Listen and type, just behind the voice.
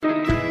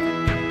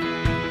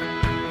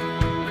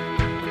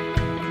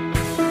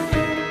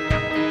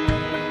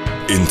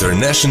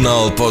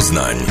International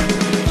Poznań.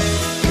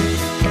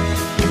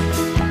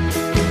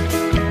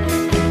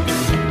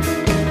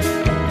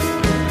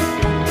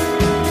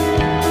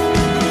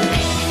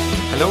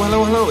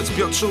 Hello, it's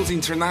Piotr Schulz,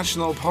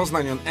 International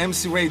Poznań on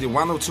MC Radio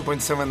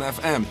 102.7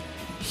 FM.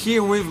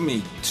 Here with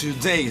me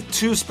today,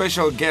 two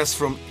special guests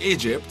from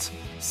Egypt.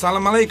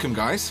 Salam alaikum,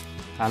 guys.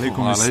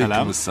 Alaikum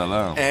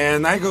assalam.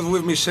 And I got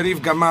with me Sherif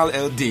Gamal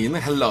El-Din.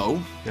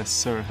 Hello. Yes,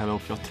 sir. Hello,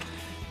 Piotr.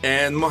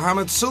 And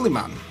Mohamed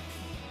Suliman.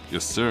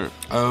 Yes, sir.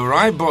 All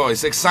right,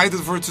 boys. Excited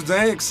for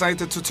today?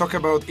 Excited to talk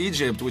about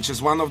Egypt, which is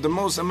one of the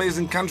most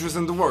amazing countries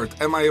in the world.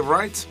 Am I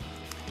right?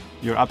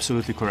 You're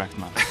absolutely correct,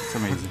 man. It's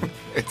amazing.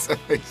 It's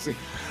amazing.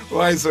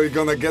 Right, so we're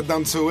gonna get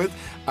down to it.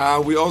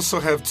 We also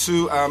have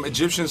two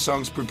Egyptian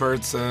songs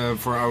prepared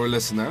for our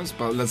listeners,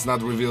 but let's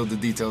not reveal the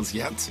details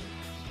yet.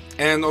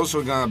 And also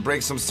we're gonna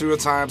break some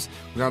stereotypes.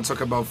 We're gonna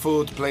talk about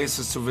food,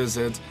 places to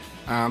visit.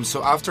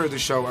 So after the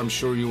show, I'm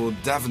sure you will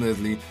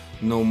definitely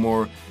know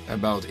more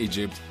about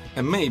Egypt.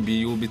 And maybe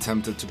you will be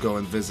tempted to go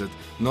and visit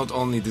not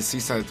only the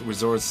seaside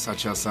resorts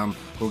such as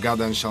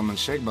Hurghada and Sharm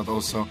el-Sheikh, but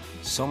also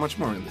so much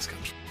more in this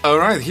country. All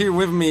right, here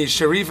with me,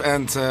 Sherif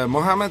and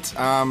Mohamed.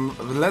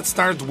 Let's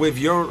start with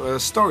your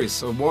stories.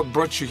 So what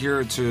brought you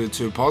here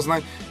to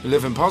Poznan? You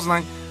live in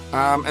Poznan,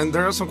 and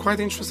there are some quite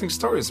interesting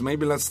stories.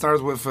 Maybe let's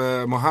start with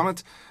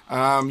Mohamed.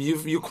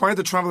 You're quite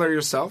a traveler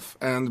yourself,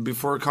 and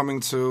before coming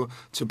to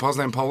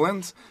Poznan,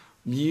 Poland,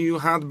 you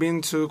had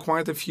been to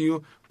quite a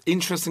few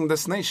interesting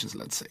destinations,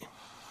 let's say.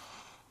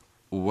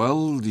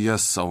 Well,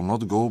 yes, I'll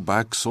not go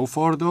back so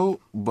far though,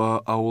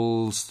 but I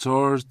will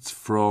start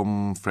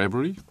from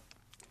February.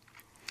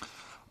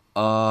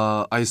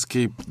 I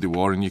escaped the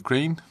war in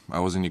Ukraine. I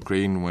was in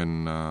Ukraine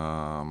when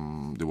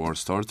the war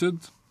started.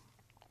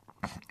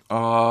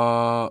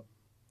 How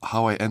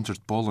I entered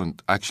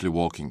Poland, actually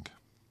walking.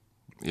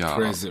 Yeah,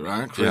 crazy,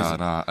 right? Crazy.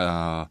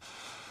 Yeah.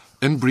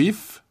 In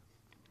brief,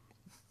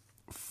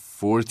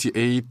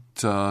 48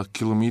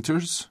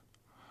 kilometers,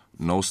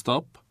 no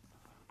stop,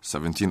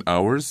 17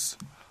 hours,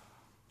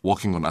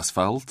 walking on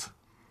asphalt.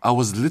 I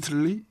was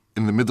literally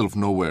in the middle of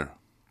nowhere.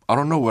 I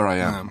don't know where I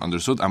am.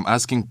 Understood? I'm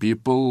asking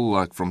people,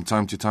 like, from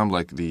time to time,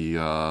 like the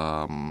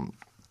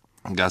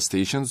gas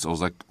stations. I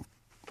was like,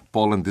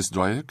 Poland this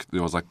direct?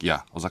 They was like,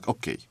 yeah. I was like,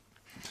 okay.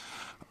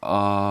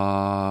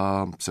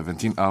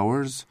 17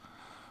 hours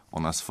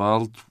on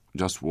asphalt,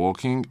 just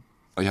walking.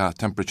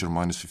 Temperature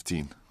minus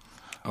 15.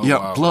 Oh,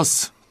 wow.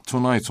 Plus 2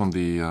 nights on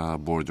the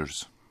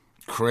borders.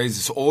 Crazy.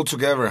 So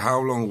altogether,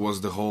 how long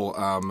was the whole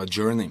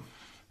journey?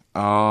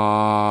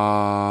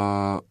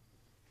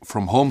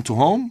 From home to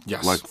home?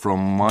 Yes. Like from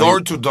my...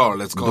 Door to door,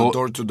 let's go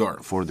door to door.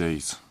 4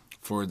 days.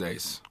 4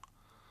 days.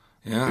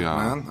 Yeah,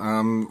 man.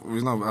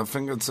 I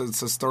think it's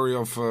a story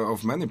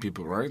of many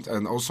people, right?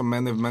 And also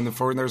many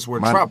foreigners were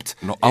trapped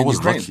in I was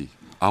Ukraine. lucky.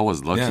 I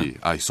was lucky.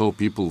 Yeah. I saw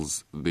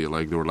they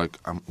were like,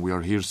 we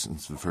are here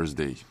since the first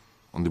day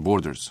on the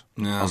borders.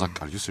 Yeah. I was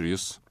like, are you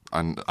serious?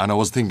 And I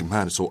was thinking,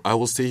 man, so I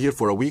will stay here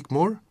for a week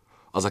more?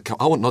 I was like,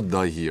 I will not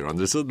die here.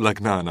 Understood?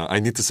 Like, no, I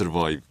need to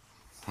survive.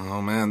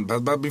 Oh man,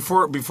 but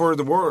before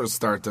the war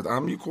started,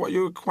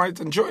 you quite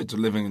enjoyed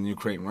living in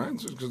Ukraine, right?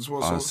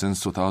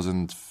 Since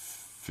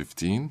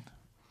 2015,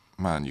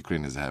 man,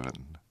 Ukraine is heaven.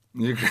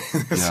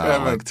 Ukraine is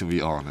heaven. Like, to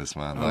be honest,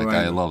 man,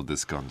 I love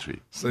this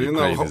country. So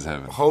Ukraine is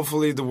heaven.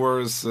 Hopefully the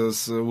war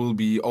will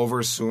be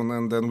over soon,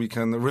 and then we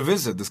can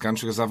revisit this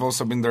country, because I've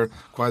also been there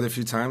quite a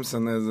few times,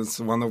 and it's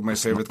one of my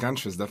favorite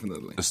countries,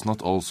 definitely. It's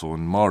not also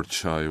in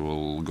March I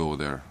will go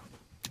there.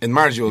 In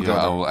March you will go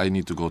there. I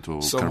need to go to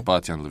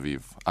Carpathia and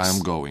Lviv. I am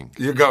going.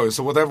 You're going.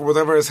 So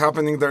whatever is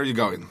happening there,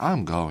 you're going.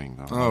 I'm going.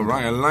 Oh,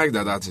 right. I like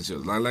that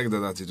attitude.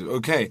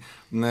 Okay.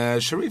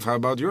 Sherif, how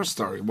about your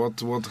story?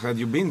 What had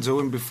you been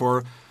doing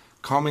before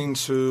coming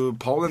to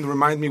Poland?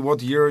 Remind me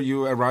what year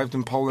you arrived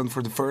in Poland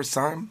for the first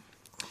time?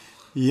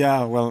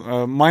 Yeah,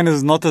 well, mine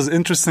is not as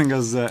interesting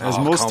as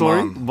most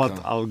story, but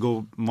Okay. I'll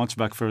go much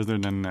back further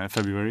than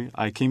February.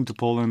 I came to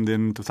Poland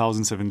in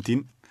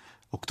 2017.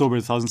 October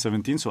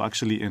 2017, so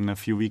actually in a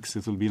few weeks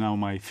it will be now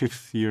my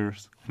 5th year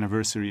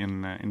anniversary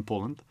in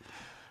Poland.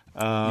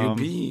 UP.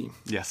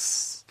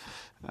 Yes.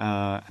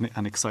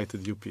 An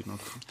excited UP. Not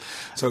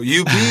So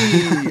UP.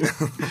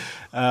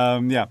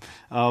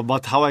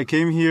 But how I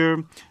came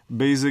here,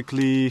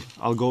 basically,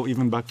 I'll go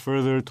even back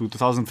further to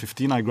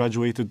 2015. I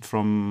graduated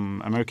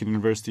from American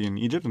University in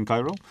Egypt, in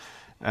Cairo.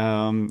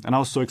 And I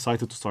was so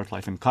excited to start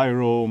life in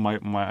Cairo.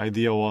 My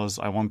idea was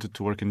I wanted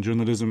to work in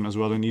journalism as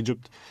well in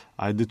Egypt.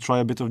 I did try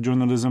a bit of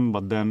journalism,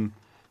 but then,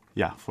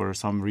 for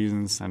some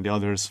reasons and the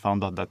others,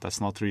 found out that that's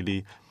not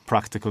really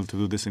practical to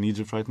do this in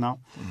Egypt right now.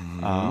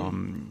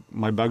 Mm-hmm.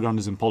 My background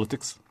is in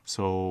politics,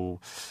 so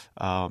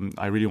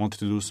I really wanted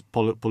to do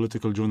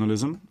political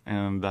journalism,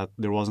 and that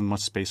there wasn't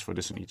much space for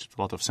this in Egypt.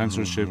 A lot of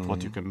censorship,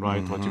 what you can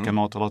write, what you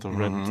cannot, a lot of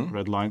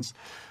red lines.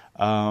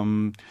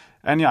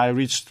 I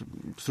reached,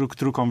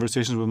 through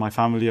conversations with my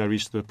family, I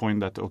reached the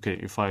point that, okay,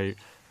 if I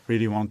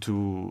really want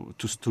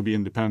to be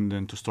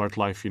independent, to start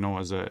life,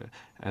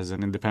 as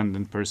an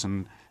independent person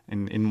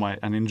and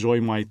enjoy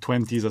my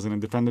 20s as an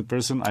independent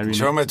person. I really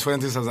enjoy my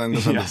 20s as an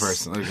independent Yes.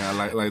 person. Okay, I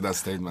like that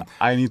statement.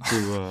 I need to.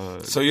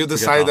 So you to get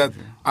decided out of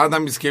here.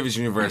 Adam Mickiewicz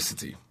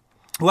University.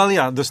 Well,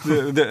 yeah,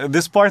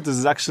 this part is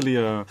actually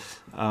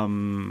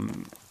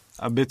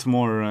a bit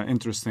more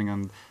interesting,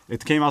 and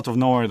it came out of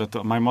nowhere that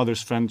my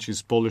mother's friend,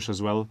 she's Polish as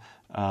well.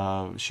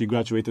 She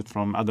graduated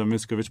from Adam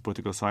Mickiewicz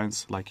Political Science,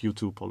 like you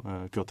too,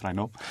 Piotr, I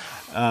know.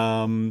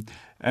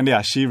 And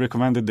yeah, she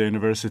recommended the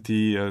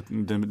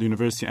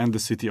university and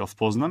the city of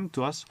Poznan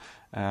to us.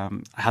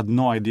 I had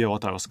no idea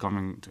what I was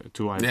coming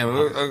to.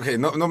 Okay.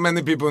 Not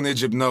many people in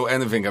Egypt know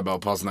anything about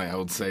Poznan, I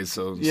would say.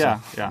 So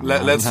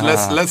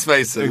let's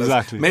face it.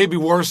 Exactly. Maybe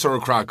Warsaw or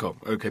Krakow.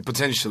 Okay,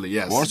 potentially,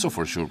 yes. Warsaw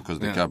for sure, because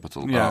the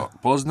capital. Yeah.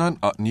 Poznan,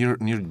 near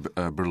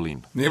Berlin.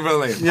 Near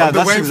Berlin. Yeah, On the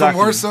that's way exactly.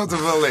 from Warsaw to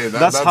Berlin.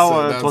 That's how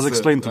it was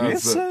explained to me.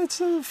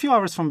 It's a few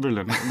hours from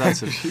Berlin.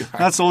 That's it.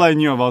 That's all I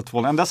knew about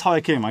Poland. And that's how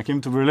I came. I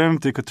came to Berlin,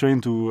 take a train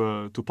to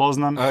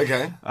Poznan.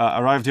 Okay.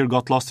 Arrived here,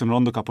 got lost in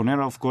Rondo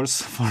Caponera, of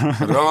course.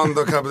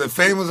 The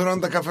famous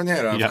Rondo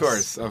Caponera,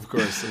 of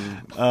course.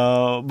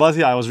 But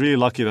yeah, I was really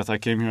lucky that I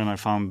came here and I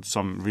found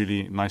some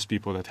really nice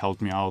people that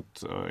helped me out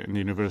in the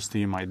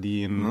university, my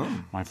dean,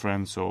 my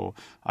friends. So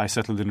I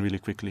settled in really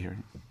quickly here.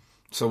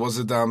 So was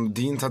it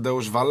Dean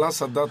Tadeusz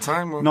Wallas at that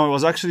time? Or? No, it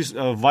was actually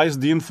vice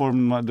dean for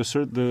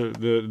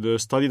the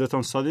study that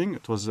I'm studying.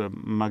 It was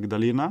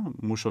Magdalena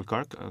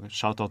Musholkark.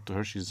 Shout out to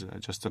her; she's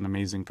just an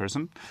amazing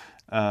person.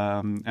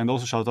 And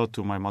also shout out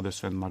to my mother's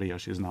friend Maria.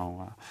 She's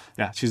now,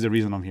 she's the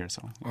reason I'm here.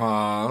 So.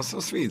 So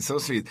sweet, so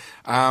sweet.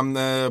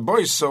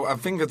 Boys, so I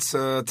think it's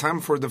time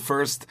for the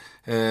first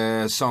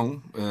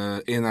song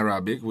in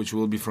Arabic, which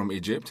will be from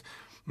Egypt.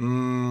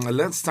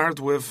 Let's start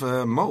with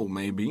Mo,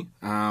 maybe.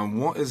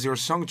 What is your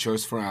song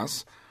choice for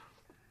us?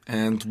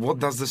 And what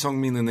does the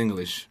song mean in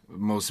English,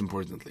 most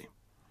importantly?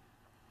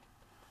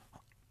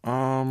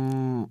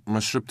 ما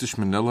شربتش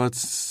من نيلها,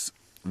 it's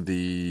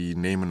the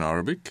name in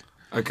Arabic.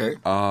 Okay.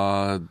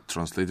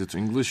 Translated to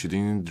English, you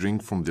didn't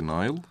drink from the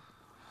Nile.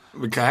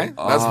 Okay,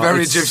 that's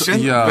very Egyptian.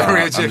 Yeah,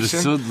 very Egyptian.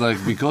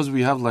 Understood, because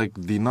we have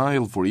the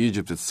Nile for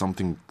Egypt, it's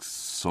something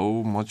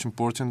so much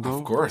important, though.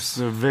 Of course.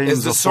 The veins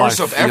it's the of source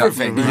life. of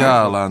everything.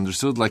 Yeah, I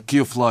understood. Key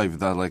of life,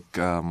 that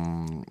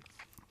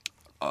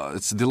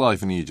it's the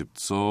life in Egypt.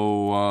 So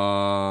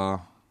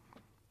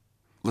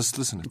let's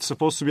listen. It's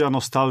supposed to be a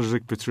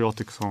nostalgic,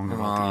 patriotic song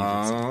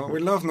about Egypt. We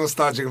love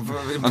nostalgic.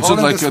 And so,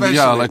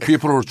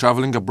 people who are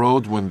traveling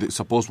abroad, when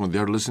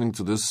they're listening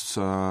to this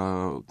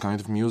kind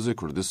of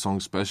music or this song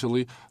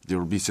especially, they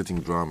will be sitting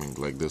drumming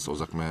like this. I was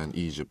like, man,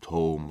 Egypt,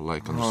 home,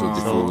 understood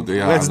the food.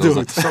 Yeah, let's do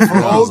it. So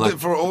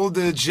for all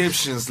the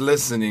Egyptians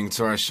listening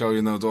to our show,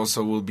 it also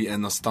will be a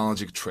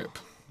nostalgic trip.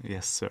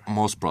 Yes, sir.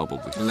 Most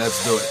probably. Let's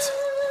do it.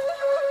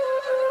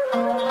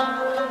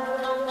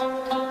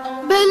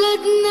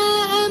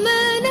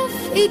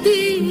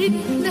 ايدينا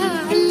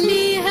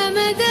نعليها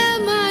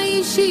مدام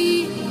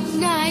عايشين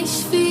نعيش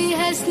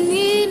فيها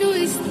سنين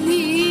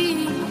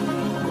وسنين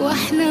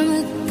واحنا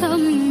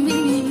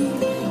مطمنين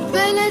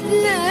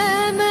بلدنا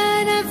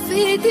امانه في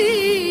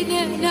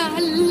ايدينا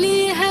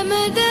نعليها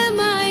مدام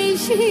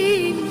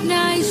عايشين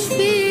نعيش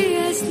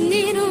فيها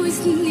سنين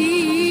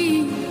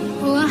وسنين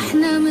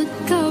واحنا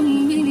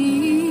مطمنين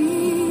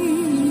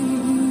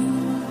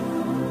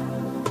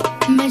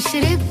ما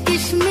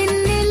شربتش من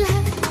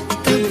نيلها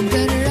طب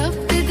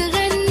جربت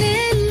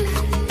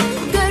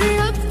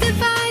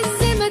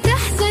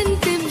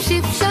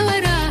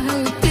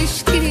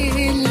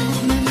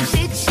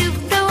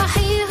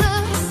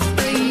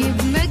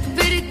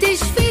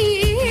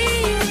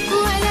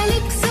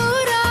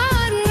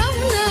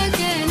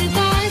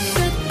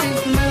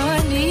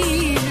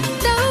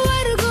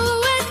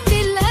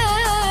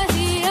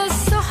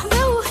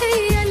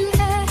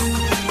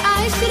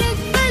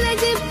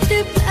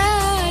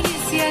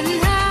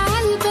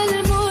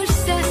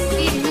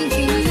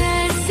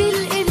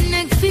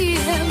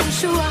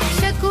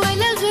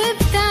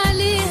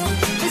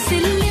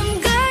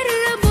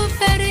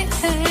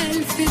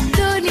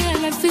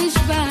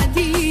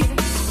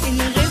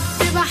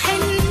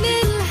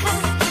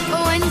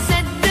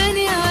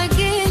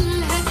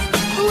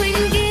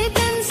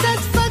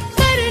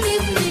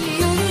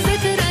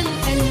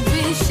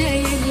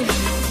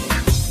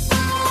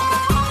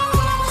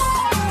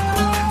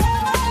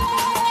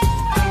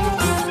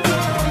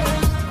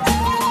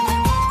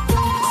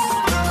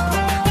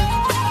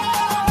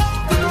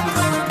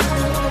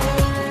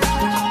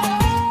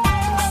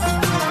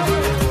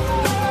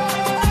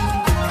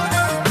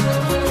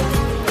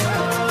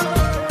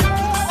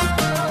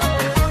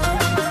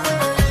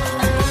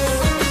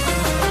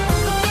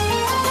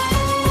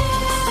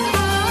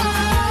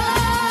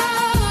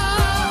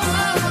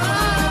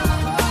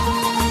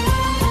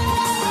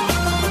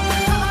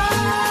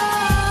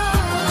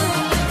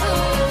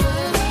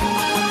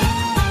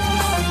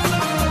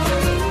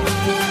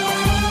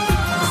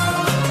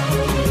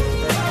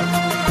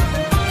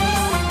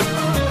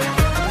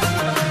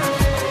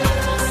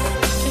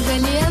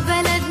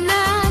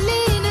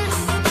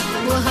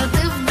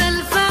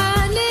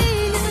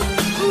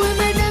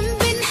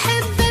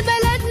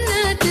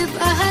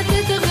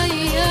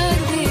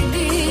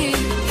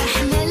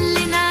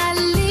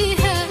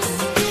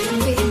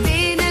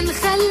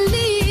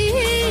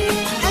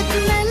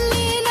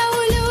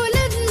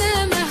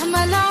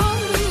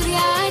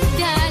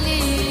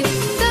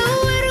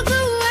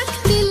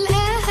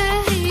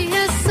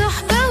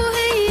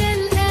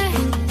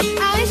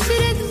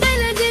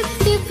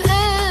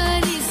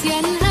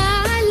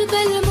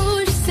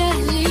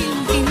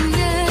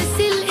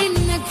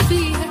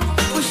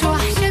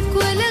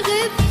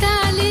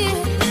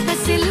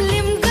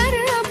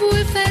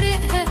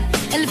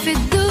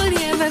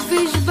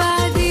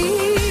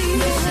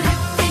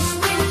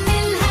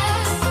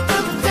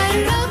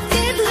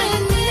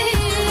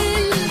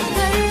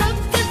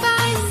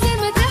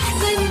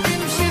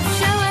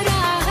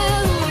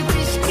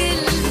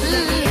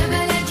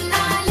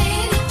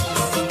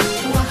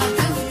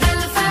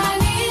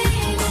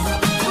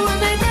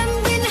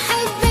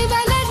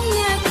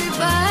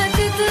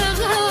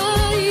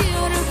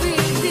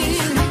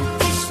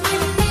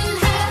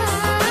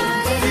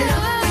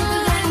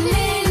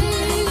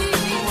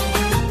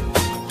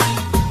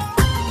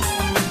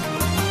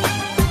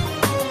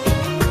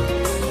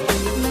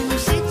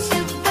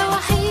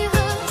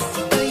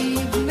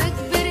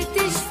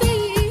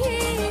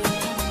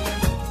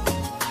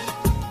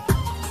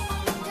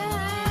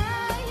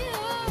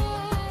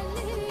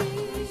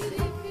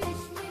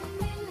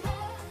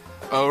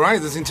All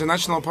right, this is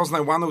International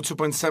Poznan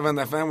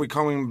 102.7 FM. We're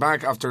coming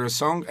back after a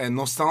song, a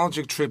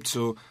nostalgic trip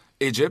to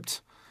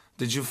Egypt.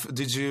 Did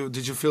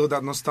you feel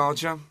that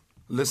nostalgia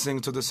listening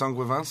to the song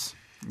with us?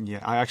 Yeah,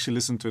 I actually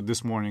listened to it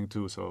this morning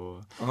too, so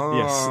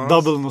yes,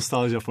 double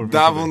nostalgia for me.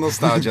 Double today.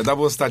 nostalgia,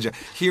 double nostalgia.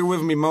 Here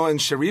with me, Mo and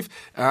Sherif.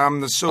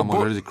 I'm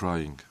already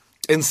crying.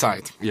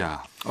 Inside. Yeah.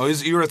 Oh,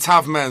 you're a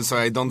tough man, so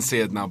I don't see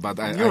it now. But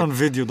You're on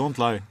video, don't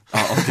lie.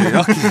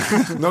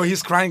 Okay. No,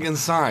 he's crying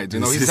inside.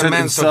 You know, He he's a said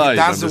man, so inside, he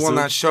doesn't understood?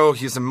 want to show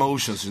his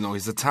emotions. You know,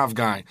 he's a tough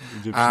guy.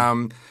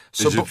 Egyptian.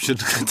 Egyptian.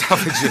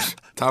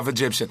 Tough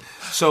Egyptian.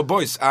 So,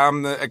 boys,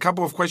 a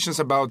couple of questions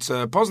about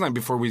Poznan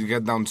before we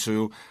get down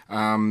to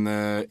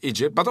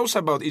Egypt, but also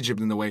about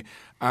Egypt in a way.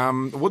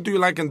 What do you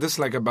like and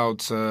dislike about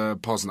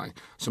Poznan?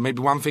 So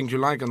maybe one thing you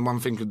like and one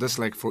thing you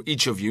dislike for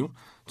each of you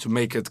to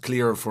make it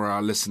clearer for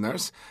our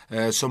listeners.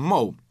 So,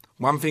 Mo,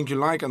 one thing you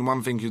like and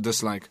one thing you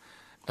dislike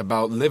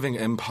about living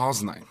in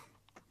Poznan.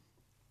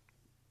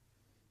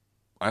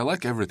 I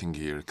like everything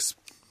here.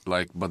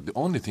 But the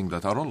only thing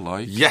that I don't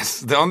like...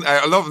 Yes,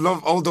 I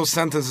love all those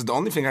sentences. The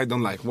only thing I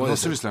don't like. What No, is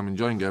it? seriously, I'm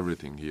enjoying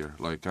everything here.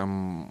 Like, I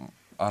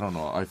don't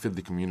know, I feel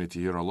the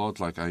community here a lot,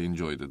 like I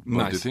enjoyed it.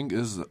 But Nice. the thing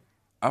is,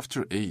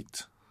 after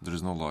 8, there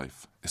is no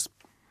life.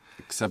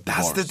 Except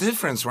That's bars. the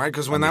difference, right?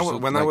 Because when I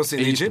Understood? was in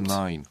 8, Egypt,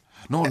 9.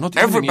 No, not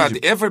even in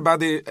Egypt.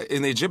 everybody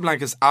in Egypt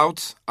like is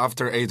out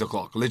after 8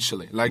 o'clock,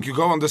 literally. Like you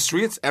go on the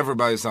streets,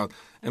 everybody's out.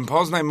 In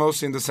Poznan,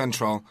 mostly in the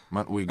central.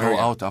 Man, we go area.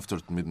 out after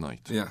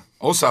midnight. Yeah,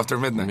 also after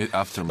midnight.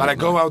 After But I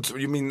go midnight. out.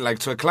 You mean like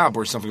to a club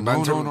or something?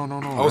 But No,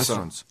 Also,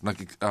 restaurants.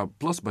 Like,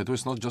 plus, by the way,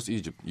 it's not just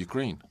Egypt.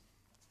 Ukraine.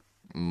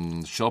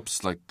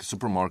 Shops like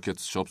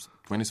supermarkets, shops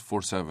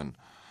 24/7.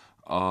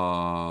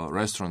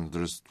 Restaurants,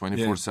 there's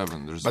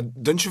 24/7. There's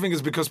But don't you think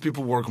it's because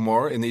people work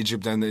more in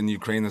Egypt than in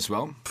Ukraine as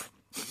well?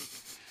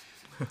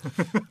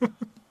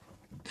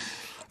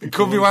 It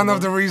could be one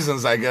of the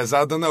reasons, I guess.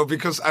 I don't know,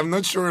 because I'm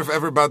not sure if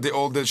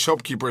all the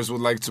shopkeepers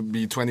would like to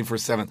be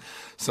 24/7.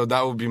 So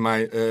that would be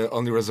my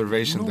only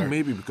reservation no, there.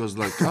 maybe because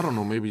like I don't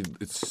know, maybe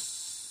it's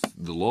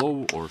the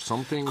law or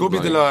something. Could be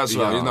the like, law as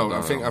well, yeah, you know.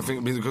 I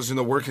think because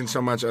working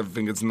so much, I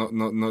think it's not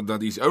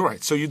that easy. All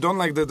right, so you don't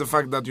like the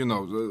fact that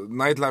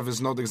nightlife is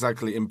not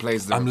exactly in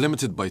place there. I'm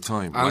limited by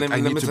time. I'm Like, I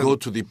need limited- to go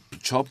to the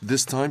shop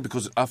this time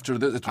because after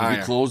that it will be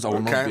yeah. closed. I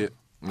will not be.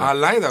 No. I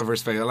like that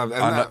perspective. I love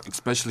that. I like-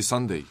 especially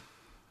Sunday.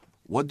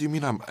 What do you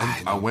mean?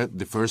 I went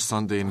the first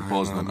Sunday in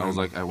Poznan.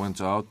 I went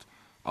out.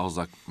 I was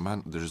like,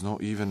 man, there's no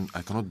even.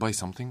 I cannot buy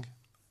something.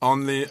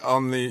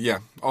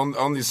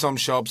 Only some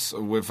shops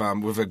with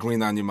a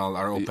green animal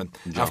are open.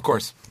 Yeah. Of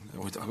course,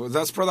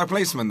 that's product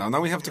placement now.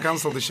 Now we have to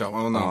cancel the show.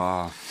 Oh no.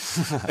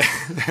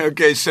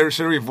 Okay,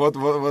 Sherif, what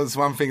was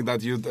one thing that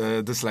you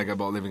dislike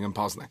about living in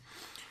Poznan?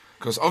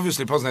 Because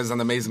obviously Poznan is an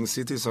amazing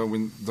city, so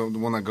we don't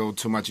want to go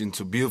too much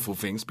into beautiful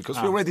things because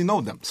we already know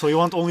them. So you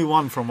want only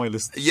one from my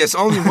list? Yes,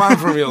 only one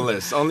from your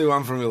list. Only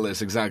one from your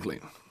list, exactly.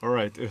 All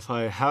right. If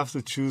I have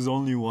to choose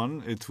only one,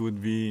 it would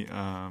be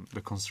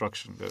the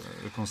construction.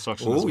 The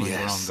construction that's Oh going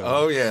yes,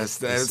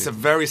 around. It's a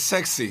very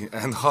sexy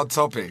and hot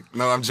topic.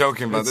 No, I'm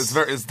joking, but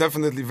it's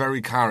definitely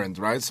very current,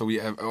 right? So we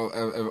have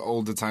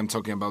all the time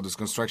talking about this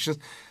construction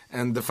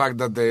and the fact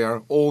that they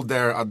are all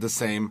there at the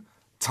same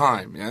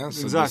time. Yeah,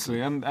 so Exactly,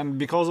 and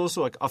because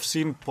also like I've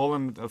seen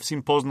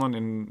Poznan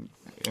in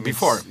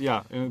Before.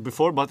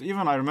 Before. But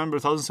even I remember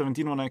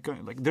 2017 when I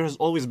came, like there's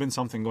always been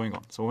something going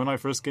on. So when I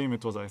first came,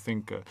 it was I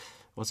think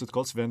what's it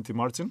called, Sventi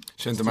Martin.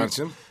 Sventi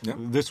Martin. Yeah.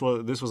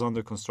 This was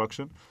under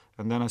construction,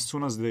 and then as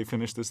soon as they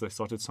finished this, they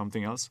started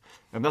something else,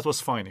 and that was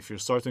fine. If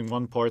you're starting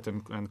one part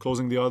and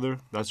closing the other,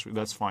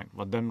 that's fine.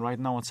 But then right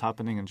now, what's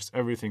happening and just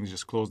everything's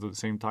just closed at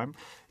the same time.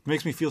 It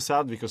makes me feel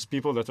sad because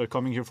people that are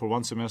coming here for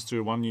 1 semester,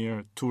 1 year,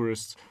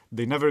 tourists,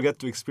 they never get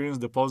to experience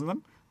the Poznan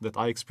that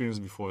I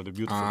experienced before, the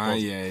beautiful Poznan.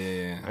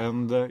 Yeah.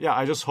 And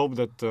I just hope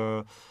that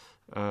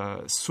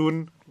soon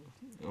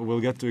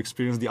we'll get to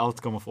experience the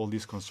outcome of all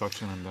these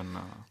construction, and then.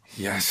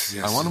 Yes.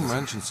 I want to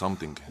mention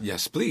something.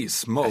 Yes,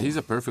 please, Mo. He's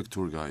a perfect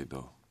tour guide,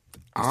 though.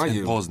 Are in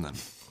you? Poznan.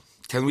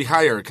 Can you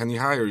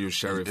hire you,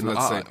 Sheriff?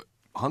 Let's say.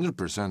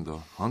 100%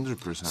 though,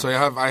 100%. So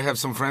I have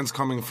some friends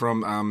coming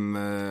from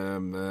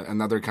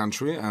another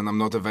country, and I'm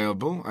not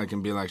available. I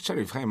can be like,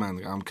 Sheriff, hey man,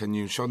 can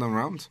you show them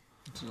around?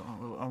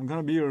 I'm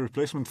gonna be a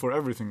replacement for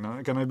everything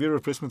now. Can I be a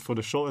replacement for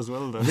the show as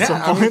well? At Yeah,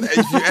 some I mean, point?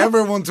 if you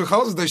ever want to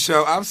host the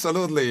show,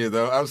 absolutely,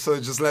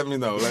 absolutely. Just let me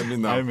know. I'm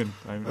in.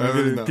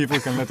 Maybe people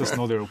can let us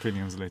know their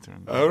opinions later.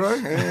 All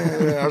right,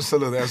 yeah,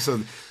 absolutely.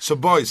 So,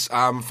 boys,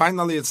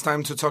 finally, it's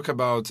time to talk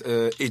about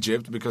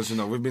Egypt because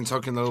we've been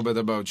talking a little bit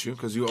about you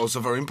because you're also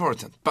very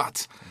important.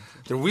 But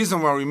the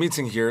reason why we're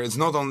meeting here is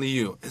not only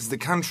you; it's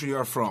the country you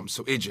are from.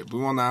 So, Egypt.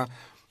 We wanna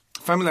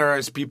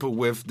familiarize people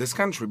with this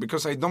country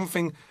because I don't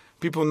think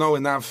people know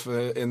enough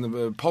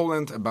in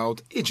Poland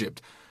about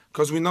Egypt.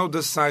 Because we know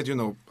this side,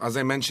 as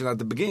I mentioned at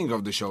the beginning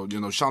of the show,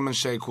 Sharm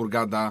el-Sheikh,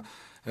 Hurghada,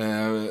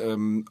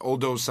 all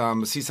those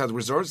seaside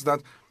resorts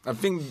that I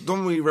think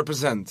don't really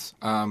represent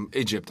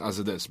Egypt as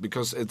it is.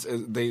 Because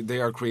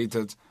they are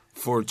created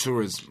for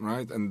tourism,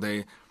 right? And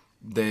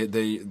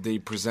they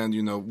present,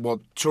 what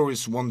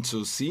tourists want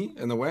to see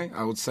in a way,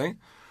 I would say.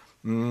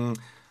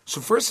 So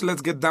first,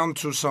 let's get down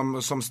to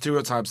some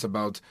stereotypes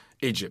about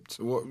Egypt.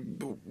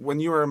 When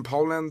you are in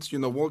Poland,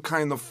 what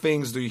kind of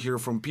things do you hear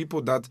from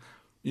people that,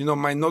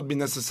 might not be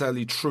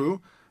necessarily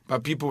true,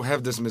 but people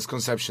have this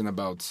misconception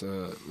about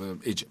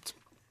Egypt?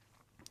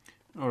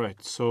 All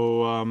right.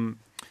 So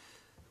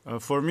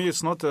for me,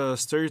 it's not a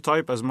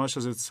stereotype as much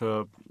as it's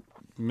a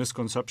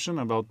misconception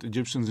about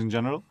Egyptians in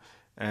general,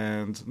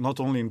 and not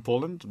only in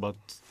Poland, but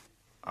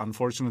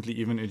unfortunately,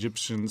 even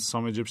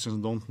some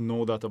Egyptians don't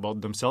know that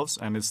about themselves,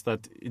 and it's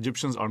that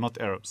Egyptians are not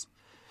Arabs.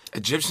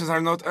 Egyptians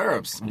are not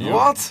Arabs. Yeah.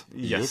 What?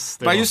 Yes.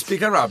 But you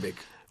speak Arabic.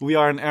 We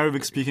are an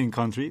Arabic-speaking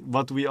country,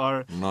 but we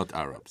are... Not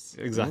Arabs.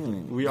 Exactly.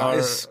 We That are...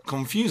 is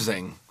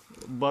confusing.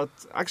 But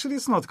actually,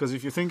 it's not, because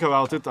if you think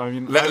about it, I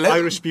mean,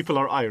 Irish people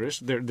are Irish.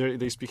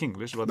 They speak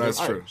English, but That's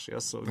they're true. Irish.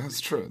 Yes, so That's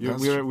true.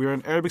 We're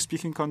an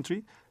Arabic-speaking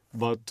country,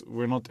 but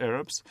we're not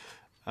Arabs.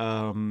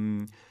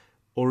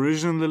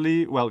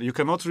 Originally, well, you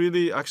cannot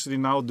really actually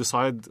now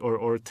decide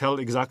or tell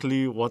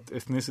exactly what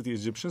ethnicity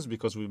Egyptians,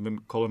 because we've been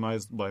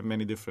colonized by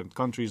many different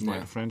countries, by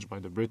the French, by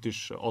the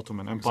British,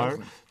 Ottoman Empire.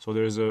 Exactly. So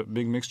there is a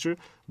big mixture.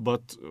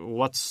 But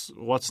what's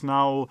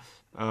now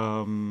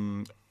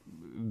the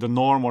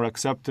norm or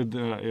accepted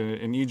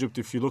in Egypt,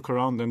 if you look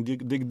around and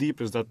dig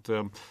deep, is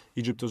that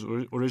Egypt was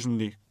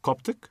originally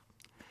Coptic.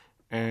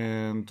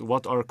 And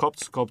what are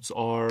Copts? Copts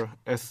are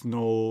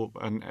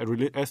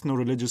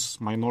ethno-religious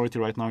minority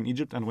right now in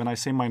Egypt. And when I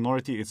say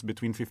minority, it's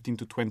between 15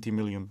 to 20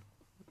 million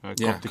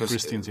Coptic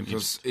Christians in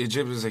Egypt. Because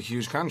Egypt is a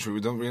huge country.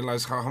 We don't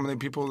realize how many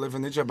people live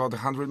in Egypt. About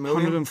 100 million?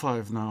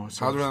 105 now.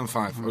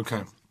 105,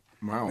 okay.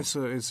 Wow. It's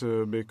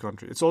a big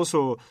country. It's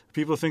also,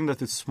 people think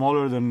that it's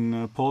smaller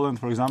than Poland,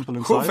 for example,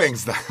 in Who size.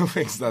 thinks that? Who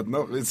thinks that?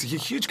 No, it's a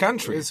huge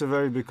country. It's a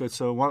very big, it's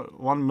a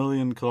 1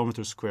 million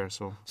kilometers square.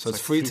 So it's like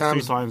three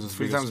times as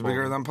big as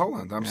bigger Poland. than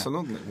Poland.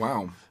 Absolutely. Yeah.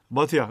 Wow.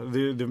 But yeah,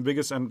 the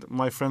biggest, and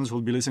my friends who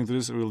will be listening to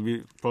this will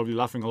be probably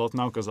laughing a lot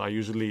now, because I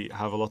usually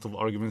have a lot of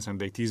arguments and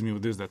they tease me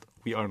with this, that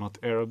we are not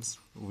Arabs,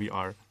 we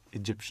are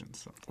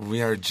Egyptians.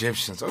 We are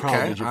Egyptians. Okay,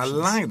 Proud Egyptians. I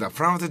like that.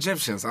 Proud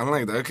Egyptians. I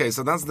like that. Okay,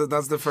 so that's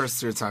the first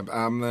stereotype.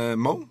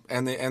 Mo,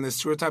 and the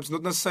stereotypes,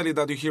 not necessarily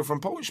that you hear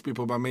from Polish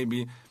people, but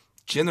maybe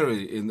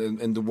generally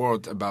in the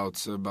world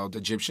about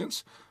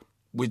Egyptians,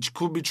 which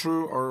could be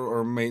true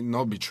or may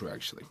not be true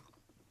actually.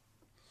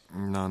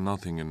 No,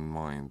 nothing in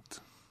mind.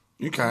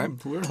 Okay,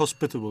 We're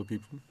hospitable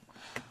people.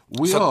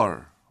 We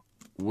are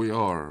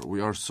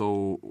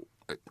so...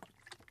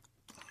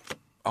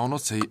 I will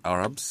not say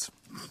Arabs.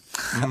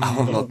 I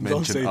will not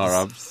mention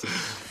Arabs.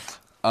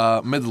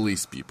 Middle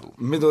East people.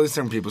 Middle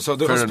Eastern people. So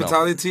the Fair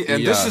hospitality, enough.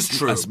 and this is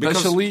true,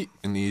 especially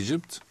in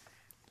Egypt.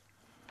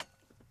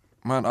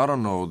 Man, I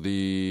don't know.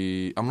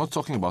 I'm not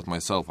talking about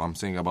myself. I'm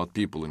saying about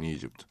people in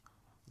Egypt.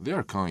 They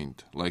are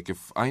kind. Like,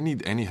 if I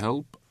need any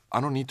help, I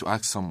don't need to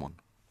ask someone.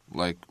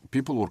 Like,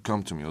 people will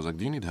come to me. I was like,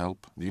 "Do you need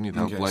help? Do you need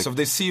help?" Okay. Like, so if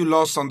they see you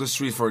lost on the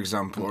street, for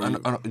example, or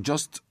and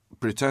just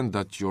pretend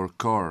that your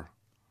car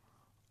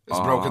it's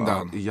broken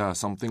down. Yeah,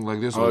 something like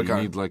this. Or Okay.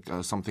 you need like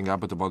something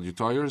happened about your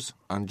tires,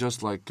 and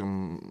just like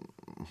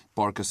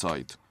park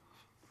aside.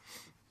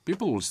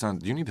 People will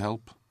stand. Do you need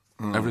help?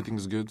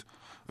 Everything's good.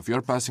 If you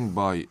are passing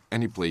by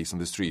any place in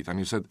the street and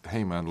you said,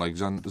 "Hey man," like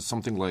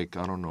something like,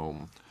 I don't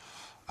know,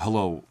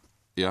 hello,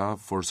 yeah,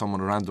 for someone,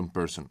 a random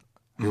person,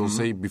 he will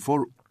say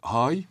before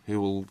hi,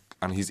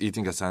 and he's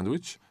eating a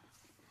sandwich.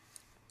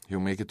 He'll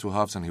make it two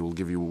halves and he will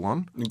give you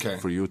one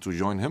for you to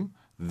join him.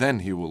 Then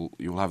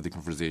you'll have the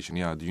conversation.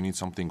 Yeah, do you need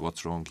something?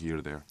 What's wrong here,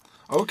 there?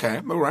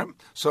 Okay, all right.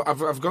 So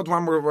I've got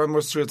one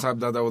more stereotype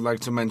that I would like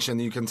to mention.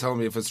 You can tell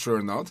me if it's true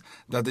or not.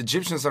 That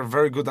Egyptians are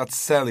very good at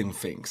selling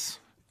things.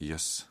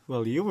 Yes.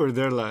 Well, you were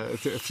there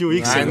like a few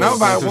weeks ago. I know,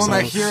 but I want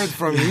to hear it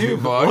from you,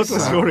 boys. What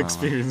was your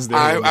experience there?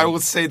 I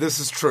would say this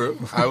is true.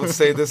 I would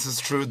say this is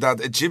true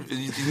that Egypt,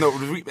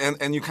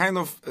 and you kind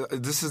of,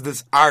 this is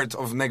this art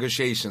of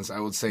negotiations, I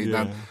would say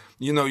that,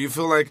 you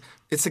feel like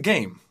it's a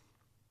game.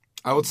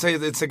 I would say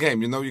that it's a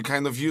game. You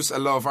kind of use a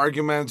lot of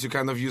arguments. You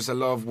kind of use a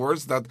lot of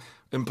words that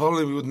in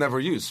Poland we would never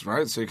use,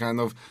 right? So we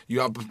have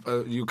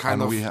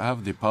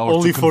the power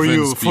only to for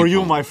you, convince for you,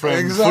 people. my friend,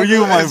 Exactly. for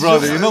you, my It's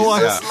brother. just- You know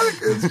what?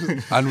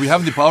 And we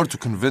have the power to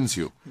convince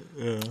you,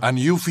 and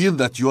you feel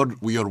that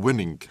we are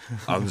winning.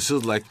 And this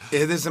is like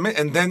It is amazing.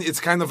 And then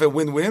it's kind of a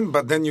win-win,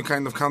 but then you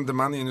kind of count the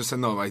money and you say,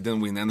 no, I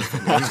didn't win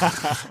anything.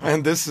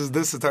 And this is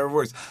how it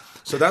works.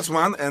 So that's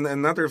one. And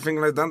another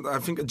thing like that, I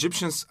think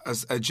Egyptian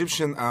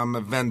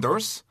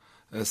vendors,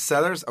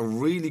 sellers are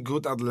really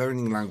good at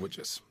learning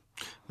languages.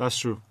 That's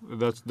true.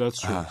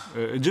 That's true.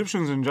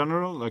 Egyptians in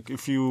general, like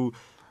if you're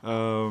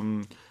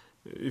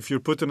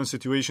put in a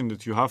situation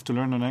that you have to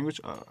learn a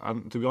language,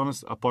 and to be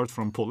honest, apart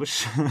from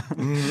Polish,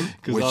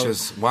 Which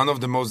is one of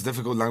the most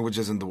difficult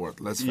languages in the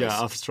world. Let's face it.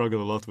 I've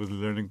struggled a lot with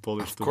learning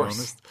Polish, to be course.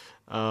 honest.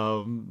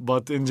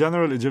 But in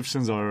general,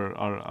 Egyptians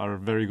are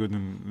very good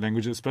in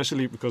languages,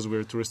 especially because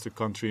we're a touristic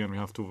country and we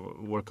have to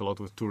work a lot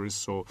with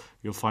tourists. So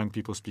you'll find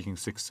people speaking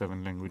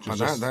 6-7 languages.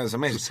 That is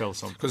amazing. To sell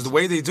something. Because the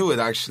way they do it,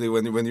 actually,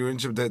 when you're in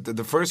Egypt,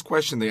 the first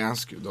question they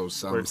ask you, those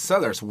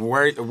sellers,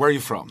 where are you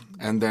from?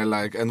 And they're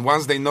like, and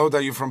once they know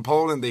that you're from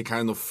Poland, they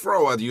kind of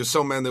throw at you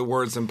so many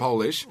words in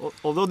Polish.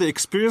 Although the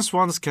experienced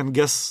ones can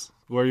guess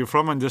where you're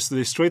from, and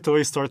they straight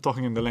away start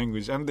talking in the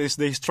language, and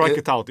they strike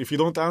it out. If you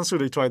don't answer,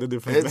 they try the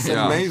different. It's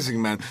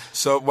amazing, man.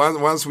 So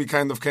once we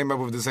kind of came up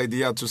with this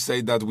idea to say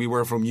that we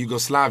were from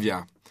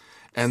Yugoslavia,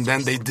 and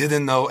then they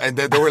didn't know, and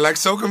they were like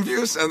so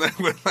confused, and then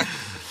we're like,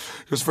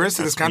 because first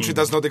this country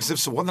does not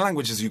exist. So what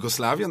language is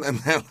Yugoslavian? And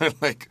then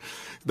like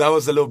that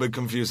was a little bit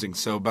confusing.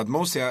 So, but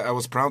mostly I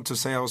was proud to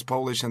say I was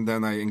Polish, and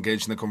then I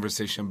engaged in a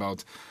conversation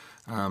about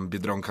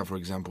Biedronka, for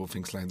example,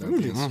 things like that.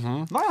 Really? Yes.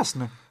 No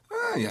jasne.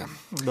 Yeah.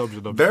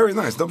 Dobrze. Very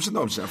nice.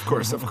 Dobrze. Of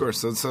course.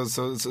 So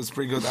it's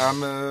pretty good.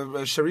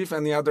 Sherif,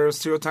 any other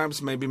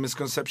stereotypes, maybe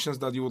misconceptions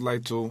that you would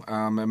like to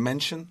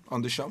mention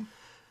on the show?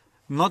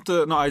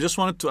 No, I just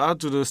wanted to add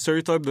to the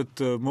stereotype that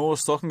Mo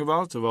was talking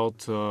about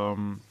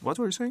what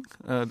were you saying?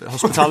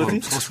 Hospitality.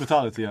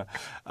 Hospitality, yeah.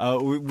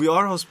 We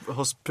are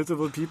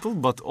hospitable people,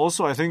 but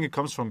also I think it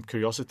comes from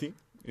curiosity.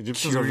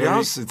 Egyptians are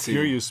very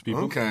curious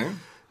people. Okay.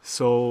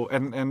 So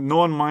and no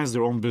one minds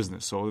their own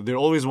business. So they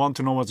always want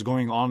to know what's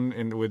going on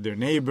with their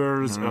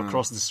neighbors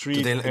across the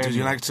street. Do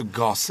you like to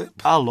gossip?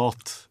 A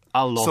lot.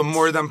 So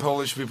more than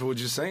Polish people, would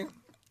you say?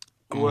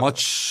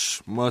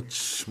 Much.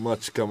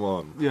 Come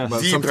on. Yeah.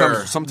 But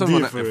sometimes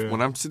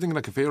when I'm sitting in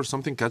a cafe or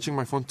something, catching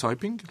my phone,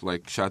 typing,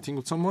 like chatting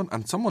with someone,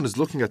 and someone is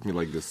looking at me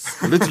like this.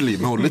 Literally,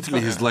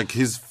 he's like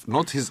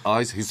not his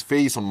eyes, his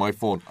face on my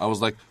phone. I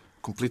was like,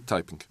 complete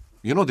typing.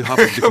 You know the half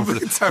of the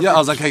conversation. Yeah, I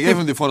was like, I gave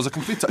him the phone as a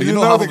complete. You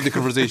know half of the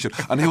conversation,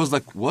 and he was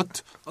like,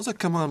 "What?" I was like,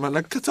 "Come on, man!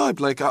 Like, type.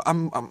 Like,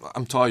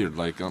 I'm tired.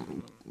 Like,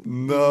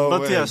 no."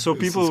 But way. Yeah, so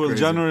people will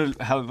generally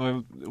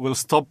will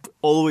stop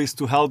always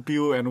to help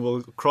you, and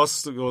will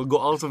go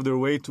out of their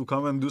way to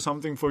come and do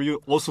something for you,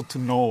 also to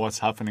know what's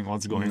happening,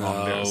 what's going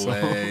on there. No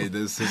way,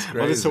 this is crazy.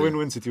 But it's a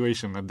win-win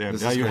situation at the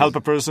end. Yeah, you help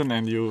a person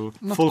and you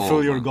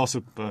fulfill your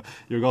gossip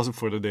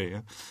for the day.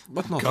 Yeah?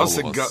 But not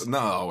gossip. All of us. No,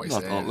 always.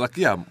 Not all. Like,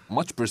 yeah,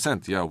 much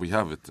percent. Yeah, we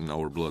have it in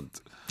our blood.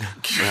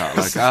 Yeah,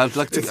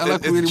 like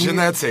it's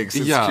genetics.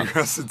 It's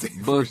curiosity.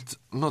 But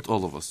not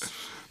all of us.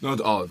 Not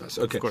all of us.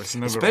 Okay. Of course,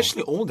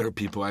 especially older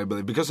people, I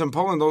believe, because in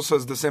Poland also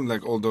it's the same.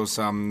 Like all those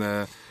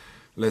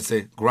let's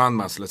say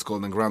grandmas, let's call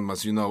them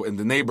grandmas. You know, in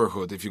the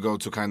neighborhood, if you go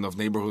to kind of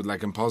neighborhood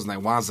like in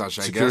Poznan, Łazarz,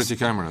 I guess. Security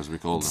cameras, we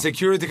call them.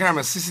 Security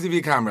cameras,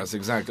 CCTV cameras,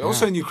 exactly.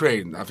 Also in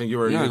Ukraine, I think you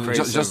were in Ukraine.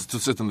 Just to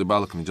sit on the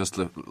balcony, just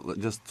to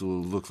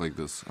look like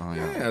this. Oh,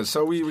 yeah.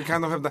 So we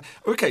kind of have that.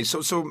 Okay,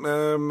 so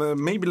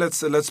maybe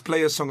let's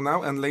play a song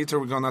now, and later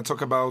we're gonna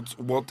talk about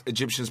what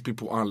Egyptian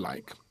people are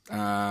like.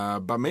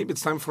 But maybe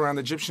it's time for an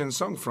Egyptian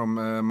song from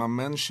Mo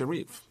and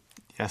Sherif.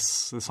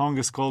 Yes, the song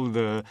is called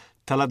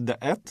Talat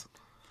Da'at.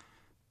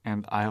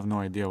 And I have no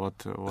idea what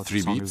the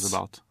song is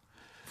about.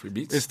 3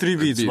 beats? It's 3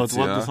 beats, but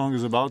what the song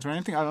is about or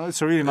anything, I don't know.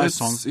 It's a really nice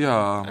song.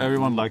 Yeah.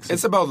 Everyone likes it.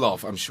 It's about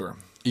love, I'm sure.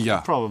 Yeah.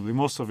 Probably.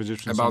 Most of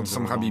Egyptian about songs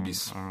some are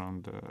habibis.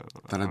 around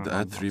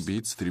 3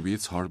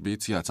 beats,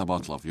 heartbeats. Yeah, it's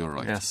about love. You're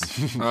right. Yes.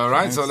 All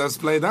right, so let's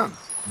play that.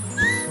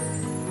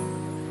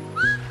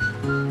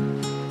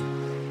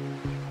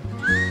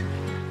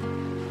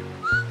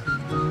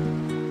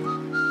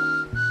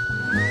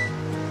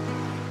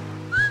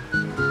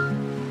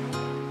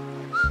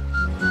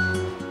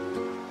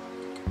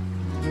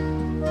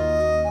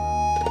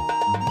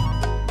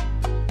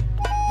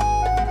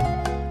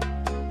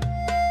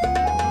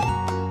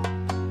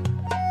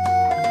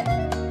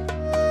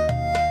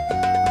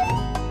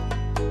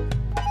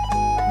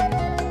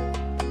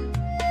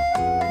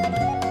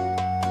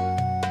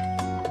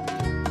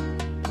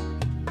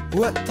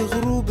 وقت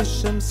غروب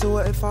الشمس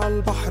واقف على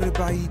البحر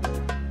بعيد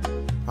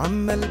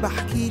عمال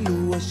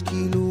بحكيله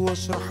واشكيله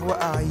واشرح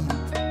واعيد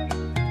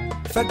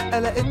فجأة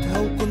لقيتها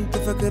وكنت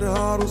فاكرها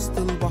عروسة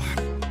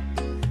البحر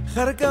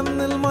خارجة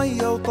من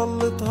المية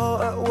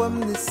وطلتها أقوى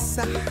من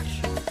السحر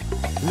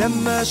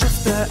لما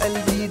شفتها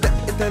قلبي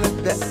دق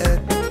 3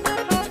 دقات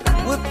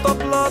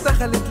والطبلة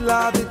دخلت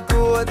لعبت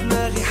جوا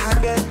دماغي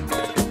حاجات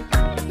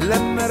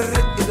لما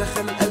الرق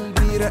دخل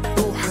قلبي رق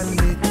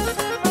وحنيت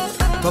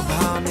طب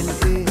هعمل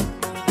ايه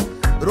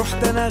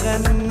رحت انا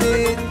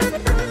غنيت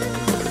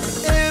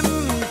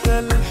امتى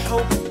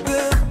الحب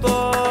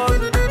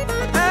طال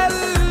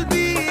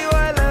قلبي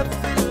ولا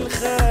في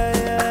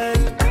الخيال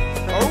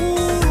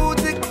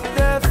عودك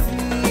ده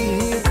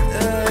فيه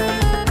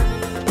اتقال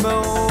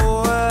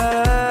موال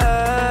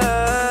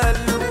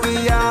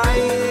ويا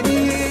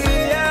عيني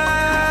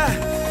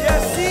يا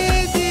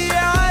سيدي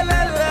على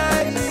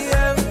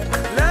الايام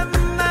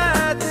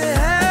لما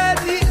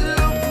تهادي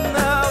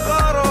قلوبنا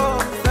غرام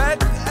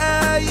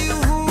فجأة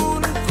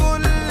يهون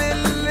كل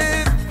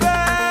اللي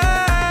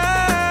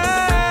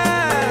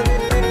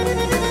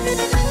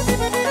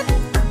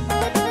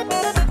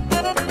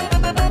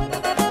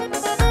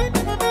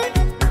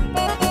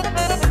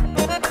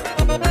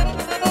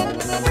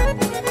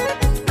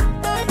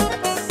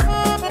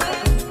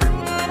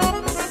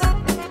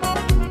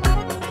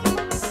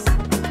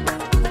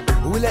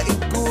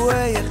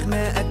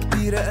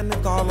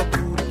قامت على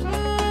طول.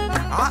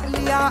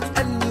 عقلي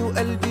يعقلني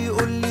وقلبي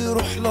يقول لي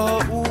روح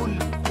لا اقول.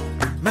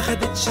 ما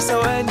خدتش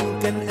ثواني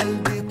وكان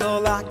قلبي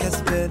طالع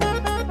كسبان.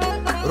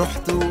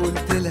 رحت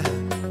وقلت لها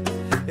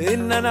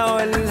ان انا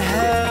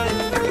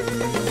والهان.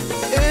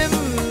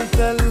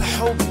 امتى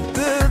الحب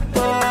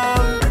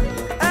طال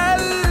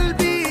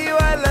قلبي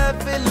ولا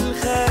في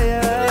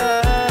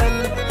الخيال.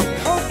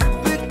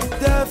 حبك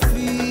ده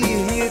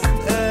فيه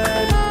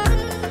يتقال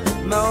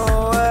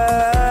موال.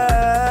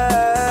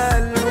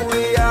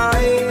 ويا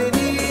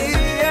عيني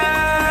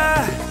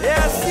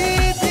يا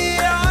سيدي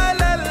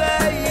على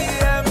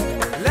الايام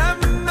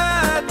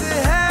لما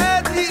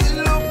تهادي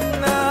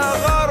قلوبنا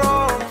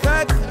غرام.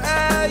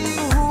 فجأة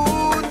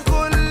يهون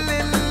كل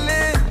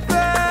اللي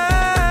فات.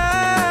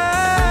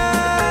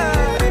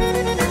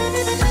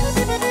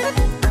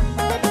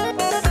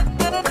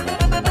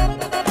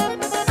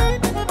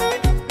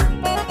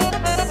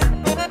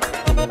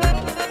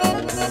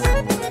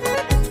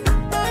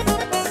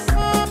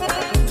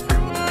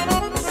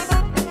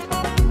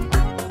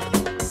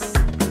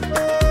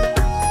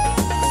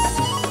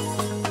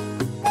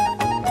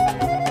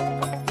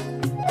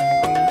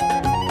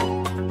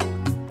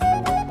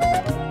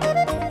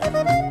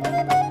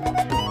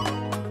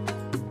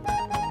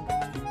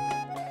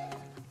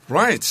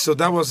 Right, so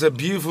that was a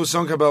beautiful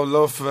song about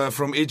love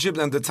from Egypt,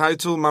 and the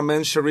title, Mo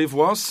and Sherif,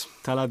 was?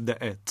 Talat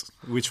Da'at,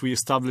 which we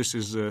established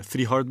is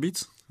 3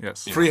 heartbeats.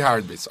 Yes. 3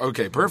 heartbeats.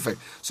 Okay, perfect.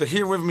 So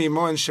here with me,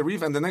 Mo and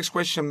Sherif, and the next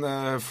question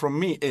from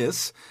me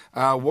is,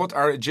 what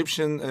are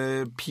Egyptian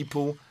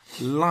people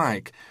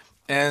like?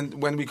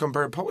 And when we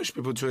compare Polish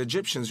people to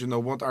Egyptians,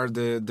 what are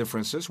the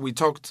differences? We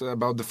talked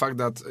about the fact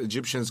that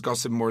Egyptians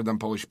gossip more than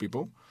Polish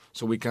people,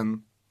 so we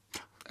can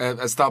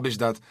establish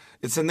that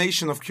it's a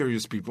nation of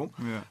curious people.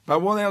 Yeah. But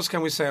what else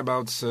can we say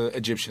about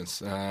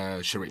Egyptians,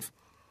 Sherif?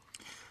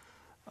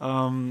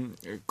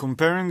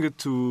 Comparing it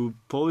to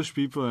Polish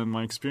people and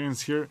my experience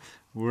here,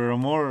 we're a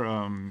more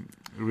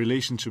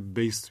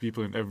relationship-based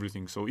people in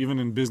everything. So even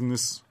in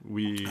business,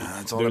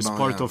 there's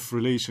part of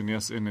relation,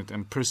 yes, in it,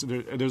 and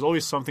there's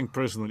always something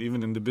personal,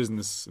 even in the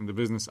business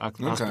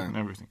aspect and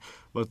everything.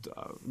 But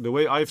the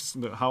way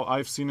how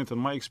I've seen it, and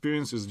my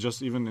experience is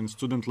just even in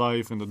student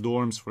life, in the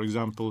dorms, for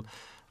example.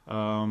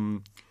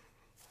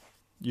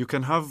 You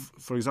can have,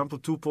 for example,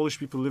 2 Polish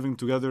people living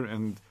together,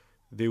 and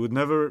they would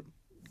never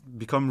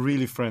become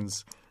really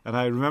friends. And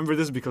I remember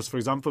this because, for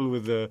example,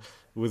 with a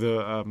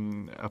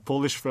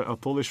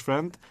Polish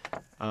friend,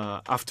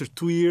 after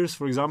 2 years,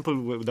 for example,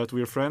 that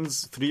we're friends,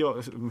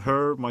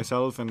 her,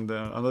 myself, and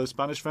another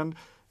Spanish friend,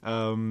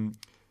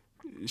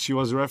 she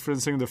was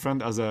referencing the friend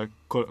as a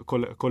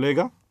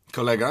colega.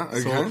 Colega,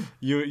 okay. So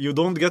you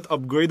don't get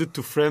upgraded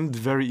to friend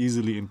very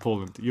easily in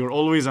Poland. You're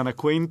always an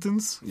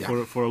acquaintance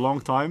for a long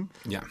time,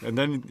 and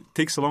then it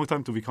takes a long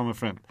time to become a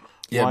friend.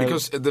 Yeah,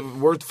 because the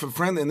word for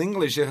friend in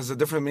English, it has a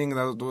different meaning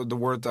than the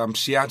word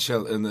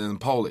przyjaciel in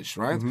Polish,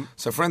 right? Mm-hmm.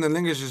 So friend in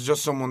English is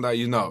just someone that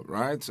you know,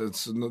 right?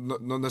 It's not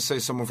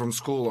necessarily someone from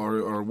school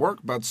or work,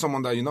 but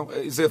someone that you know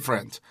is a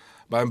friend.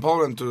 But in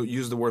Poland, to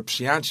use the word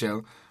przyjaciel,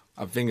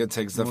 I think it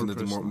takes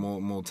definitely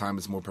more time.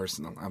 It's more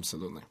personal,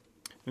 absolutely.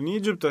 In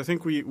Egypt, I think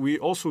we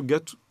also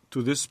get to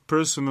this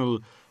personal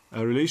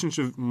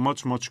relationship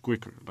much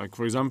quicker. Like,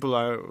 for example,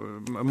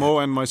 Mo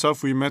and myself,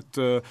 we met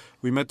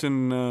in.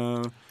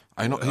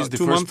 I know he's the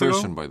first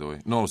person, by the way.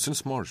 No, since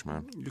March,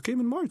 man. You came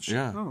in March.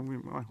 Yeah. Oh,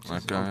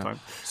 like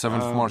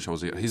 7th March, I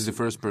was here. He's the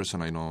first person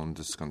I know in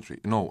this country.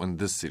 No, in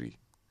this city.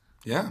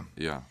 Yeah.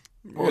 Yeah.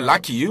 Oh,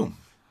 lucky you.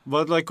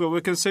 But like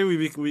we can say,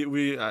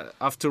 we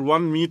after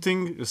one meeting,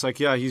 it's like,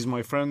 yeah, he's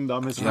my friend.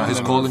 I'm his friend.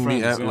 He's calling me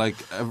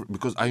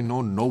because I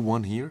know no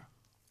one here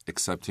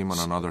except him and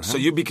another him. So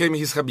you became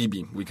his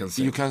Habibi, we can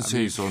say. You can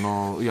say so. No,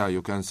 yeah,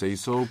 you can say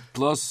so.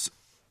 Plus,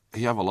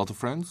 he have a lot of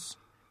friends.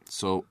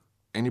 So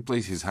any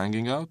place he's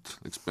hanging out,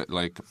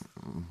 like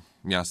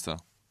Miasta,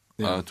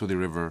 to the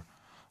river,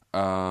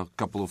 a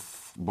couple of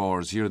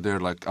bars here, there,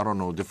 like, I don't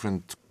know,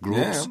 different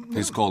groups. Yeah.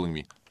 He's calling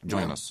me.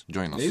 Join us.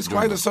 He's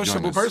quite a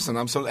sociable person,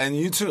 absolutely, and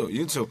you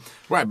too.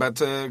 Right, but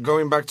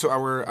going back to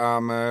our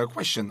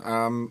question,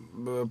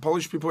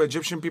 Polish people,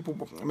 Egyptian people,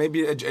 maybe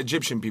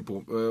Egyptian people.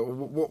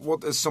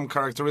 What is some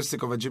characteristic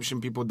of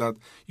Egyptian people that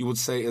you would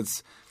say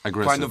it's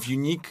aggressive. Kind of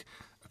unique?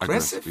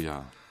 Aggressive?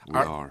 Yeah, we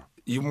are.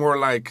 You more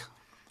like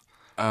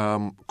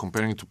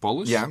comparing to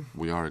Polish? Yeah,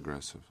 we are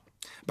aggressive.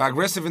 But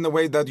aggressive in the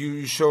way that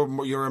you show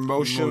your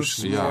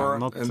emotions more.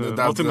 Not in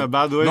a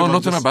bad way. No,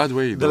 not in a bad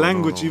way. The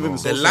language even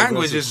is the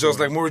language is just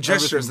like more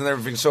gestures and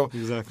everything. So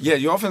exactly. Yeah,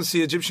 you often see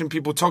Egyptian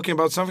people talking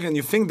about something and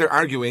you think they're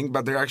arguing,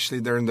 but they're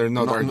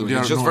not arguing.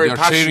 It's just very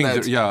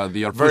passionate.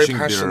 They are pushing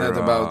very passionate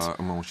their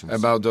emotions.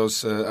 about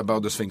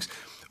those things.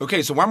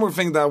 Okay, so one more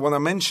thing that I want to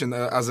mention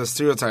as a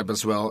stereotype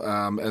as well,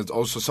 and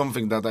also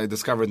something that I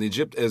discovered in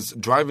Egypt, is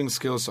driving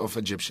skills of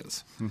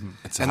Egyptians.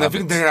 Mm-hmm. I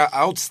think they are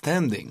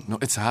outstanding. No,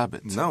 it's a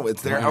habit. No,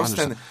 they're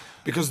outstanding.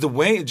 Because the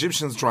way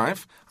Egyptians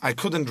drive, I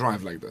couldn't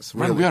drive like this.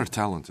 Really. Man, we are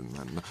talented,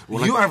 man.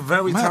 You are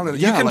very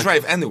talented. You can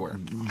drive anywhere.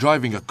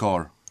 Driving a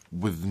car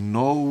with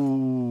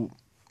no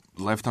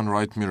left and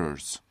right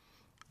mirrors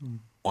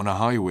on a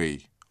highway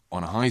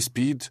on a high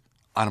speed,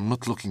 and I'm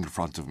not looking in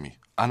front of me,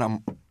 and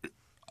I'm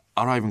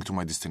arriving to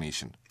my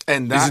destination.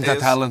 And Isn't that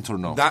talent or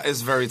no? That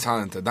is very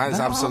talented. That is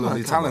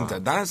absolutely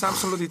talented. That is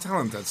absolutely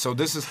talented.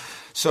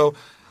 So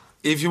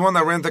if you want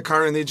to rent a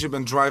car in Egypt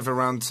and drive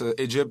around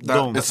Egypt,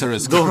 Don't. It's a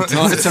risk. Don't.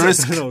 No, it's a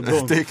risk. No,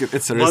 don't. Take it.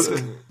 It's a But,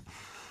 risk.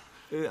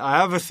 I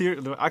have a theory.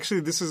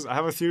 Actually, I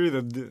have a theory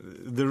that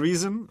the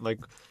reason, like,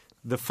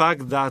 the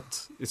fact that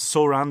it's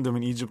so random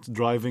in Egypt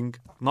driving,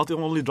 not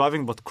only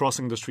driving but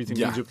crossing the street in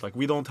Egypt. Like,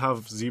 we don't have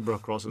zebra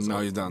crosses. No,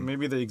 you don't.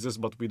 Maybe they exist,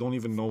 but we don't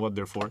even know what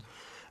they're for.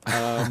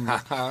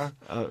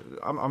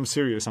 I'm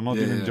serious. I'm not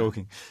even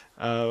joking.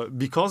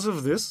 Because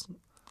of this,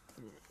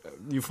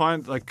 you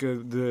find like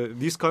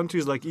these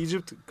countries like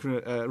Egypt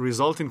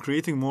result in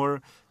creating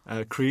more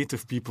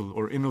creative people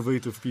or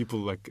innovative people,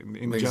 like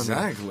in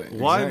Exactly. general.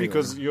 Why? Exactly.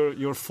 Because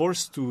you're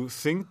forced to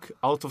think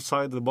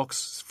outside the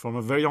box from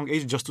a very young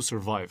age just to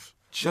survive.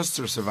 Just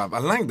to survive. I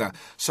like that.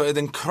 So it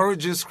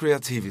encourages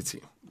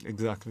creativity.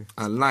 Exactly.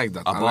 I like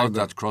that. I About like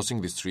that,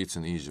 crossing the streets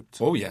in Egypt.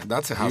 Oh yeah,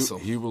 that's a hassle.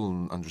 He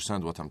will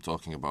understand what I'm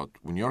talking about.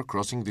 When you're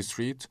crossing the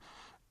street,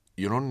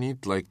 you don't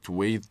need like to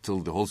wait till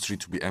the whole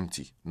street to be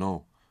empty. No,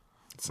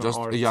 It's an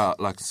art.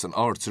 like it's an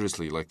art.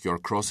 Seriously, like you're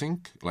crossing,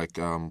 like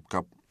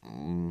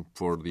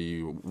for the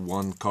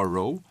one car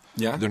row.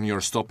 Yeah. Then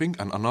you're stopping,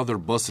 and another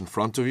bus in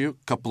front of you,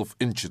 couple of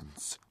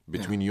inches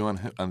between you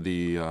and the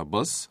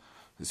bus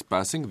is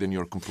passing. Then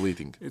you're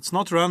completing. It's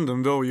not random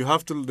though. You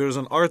have to. There's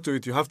an art to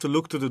it. You have to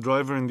look to the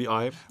driver in the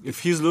eye. If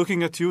he's looking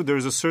at you,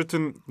 there's a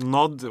certain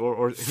nod,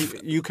 or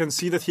you can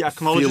see that he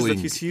acknowledges Feeling.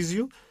 that he sees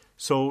you,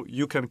 so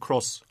you can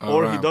cross.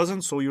 Or he right.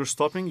 doesn't, so you're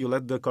stopping. You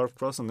let the car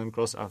cross and then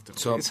cross after.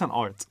 So- It's an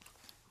art.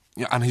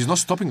 Yeah, and he's not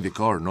stopping the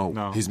car.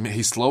 No.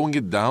 He's slowing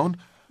it down.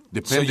 So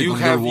Depending you on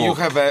have your walk.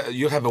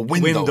 you have a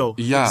window.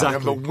 Yeah. You have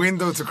exactly. a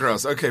window to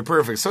cross. Okay,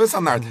 perfect. So it's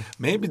an art.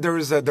 Maybe there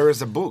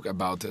is a book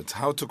about it,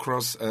 how to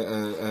cross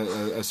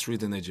a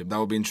street in Egypt. That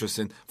would be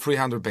interesting.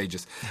 300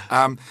 pages.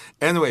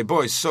 Anyway,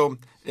 boys. So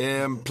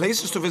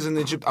places to visit in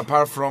Egypt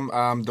apart from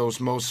those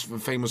most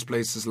famous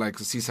places like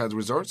seaside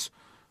resorts,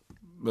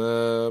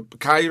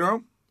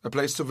 Cairo, a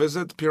place to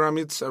visit.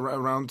 Pyramids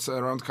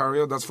around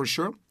Cairo. That's for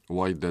sure.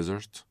 White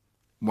Desert,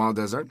 Wild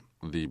Desert.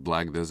 the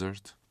Black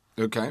Desert,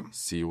 Okay.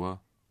 Siwa,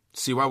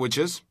 Siwa, which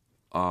is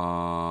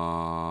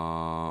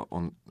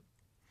on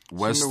In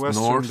west the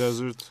Western north,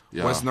 desert.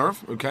 yeah, West North.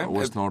 Okay.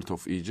 west north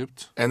of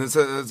Egypt. And it's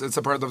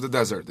a part of the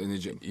desert in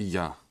Egypt.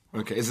 Yeah,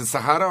 Okay, is it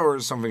Sahara or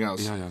something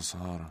else? yeah,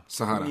 Sahara.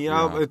 Sahara.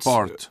 Yeah, it's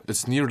part.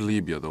 It's near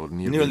Libya though.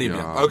 Near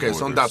Libya. Okay,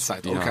 so on that borders.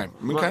 side. Yeah. Okay,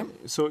 Well, okay.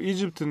 So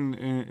Egypt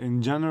in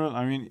general,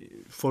 I mean,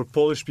 for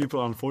Polish people,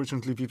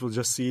 unfortunately, people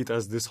just see it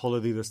as this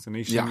holiday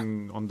destination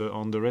Yeah.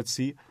 on the Red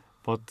Sea.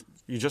 But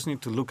you just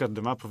need to look at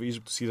the map of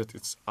Egypt to see that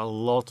it's a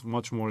lot,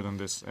 much more than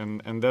this.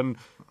 And then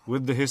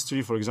with the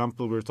history, for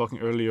example, we were talking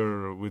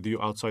earlier with you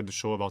outside the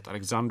show about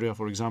Alexandria,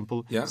 for example,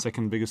 Yeah.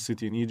 second biggest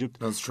city in Egypt.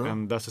 That's true. And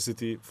that's a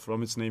city, from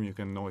its name, you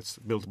can know it's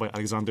built by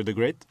Alexander the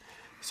Great.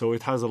 So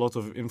it has a lot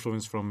of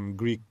influence from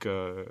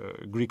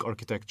Greek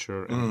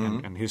architecture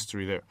and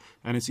history there.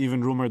 And it's even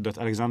rumored that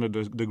Alexander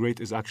the Great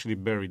is actually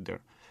buried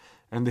there.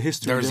 And the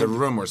history There's there, a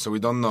rumor, so we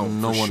don't know.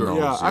 No for one sure. knows.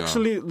 yeah, yeah.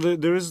 actually,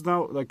 there is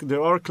now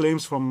there are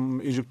claims from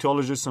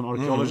Egyptologists and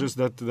archaeologists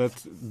that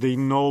they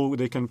know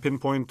they can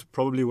pinpoint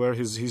probably where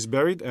he's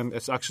buried, and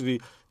it's actually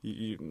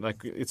like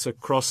it's a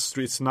cross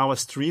street. It's now a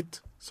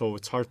street, so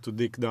it's hard to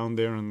dig down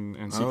there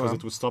and see because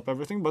it would stop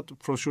everything. But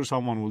for sure,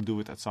 someone will do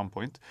it at some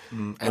point.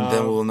 And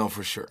then we'll know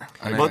for sure.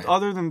 But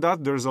other than that,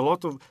 there's a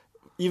lot of.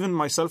 Even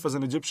myself as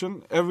an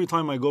Egyptian, every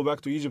time I go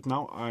back to Egypt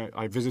now,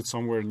 I visit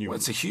somewhere new. Well,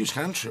 it's a huge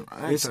country,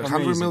 right? It's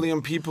 100 amazing.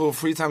 million people,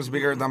 3 times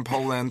bigger than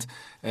Poland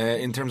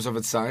in terms of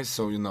its size.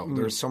 So,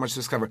 there's so much to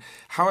discover.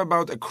 How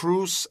about a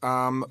cruise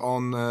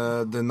on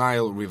the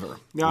Nile River?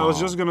 Yeah, I was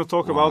just going to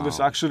talk about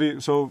this actually.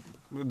 So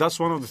that's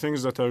one of the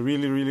things that I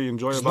really, really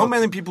enjoy about. Not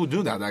many people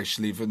do that,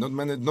 actually.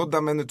 Not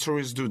that many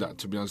tourists do that,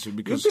 to be honest with you.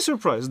 You'd Because be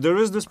surprised. There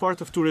is this part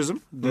of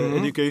tourism, the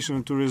education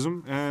and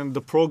tourism, and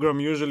the program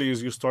usually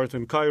is you start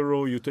in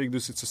Cairo, you take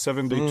this, it's a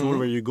 7-day tour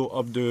where you go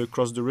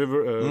across the river,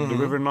 the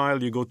River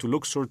Nile, you go to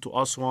Luxor, to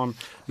Aswan.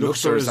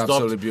 Luxor is dubbed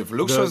absolutely beautiful.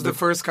 Luxor is the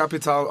first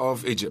capital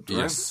of Egypt, right?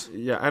 Yes.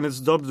 Yeah, and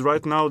it's dubbed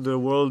right now the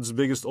world's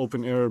biggest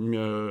open-air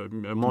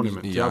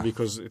monument. Yeah, Yeah.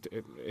 because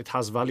it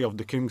has Valley of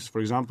the Kings, for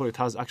example. It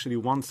has actually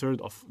 1/3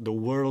 of the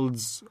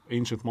world's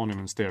ancient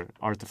monuments there,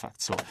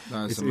 artifacts. So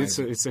That's it's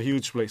amazing. it's a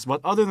huge place. But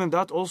other than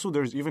that, also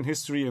there's even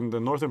history in the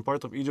northern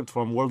part of Egypt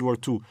from World War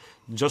II.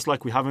 Just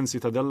like we have in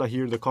Citadella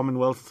here, the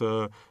Commonwealth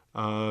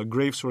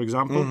graves, for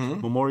example,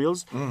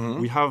 memorials.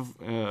 We have,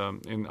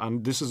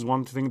 and this is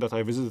one thing that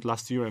I visited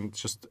last year, and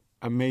it's just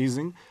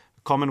amazing.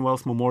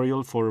 Commonwealth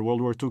Memorial for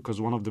World War II, because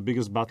one of the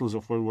biggest battles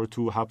of World War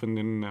II happened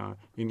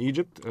in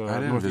Egypt,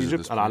 didn't North visit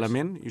Egypt, this Al place.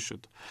 Alamein. You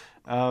should.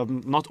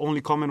 not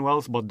only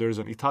Commonwealth, but there's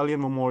an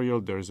Italian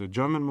memorial, there's a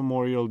German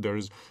memorial,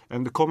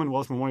 and the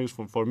Commonwealth memorial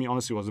for me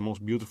honestly was the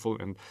most beautiful,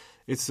 and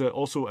it's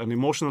also an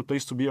emotional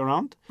place to be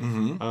around.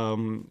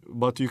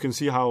 But you can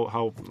see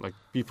how like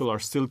people are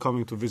still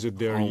coming to visit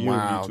there yearly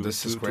wow, to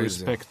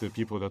respect the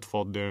people that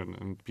fought there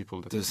and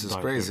people that This is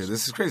died crazy. there.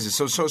 This is crazy.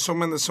 So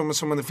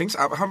many things.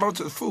 How about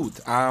food?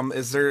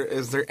 Is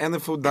there any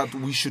food that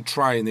we should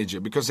try in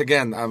Egypt? Because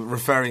again, I'm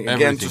referring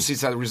again to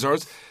seaside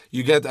resorts.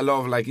 You get a lot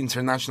of like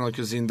international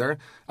cuisine there.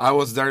 I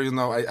was there,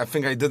 I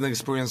think I didn't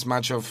experience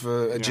much of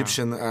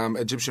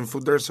Egyptian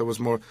food there, so it was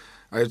more.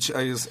 I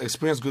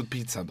experienced good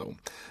pizza though.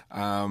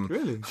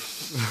 Really?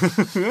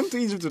 We went to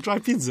Egypt to try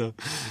pizza.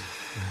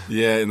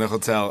 Yeah, in a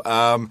hotel.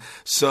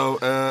 So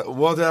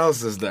what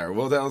else is there?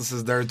 What else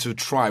is there to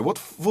try? What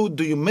food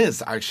do you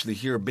miss actually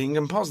here being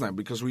in Poznan?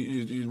 Because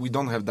we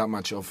don't have that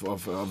much of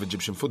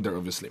Egyptian food there,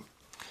 obviously.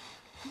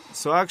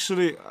 So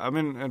actually, I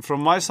mean, and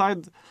from my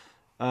side,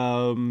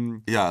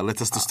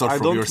 let us start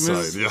from your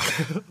side. Yeah.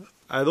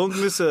 I don't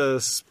miss a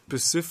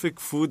specific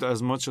food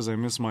as much as I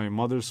miss my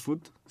mother's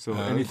food. So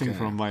anything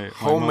from my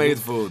homemade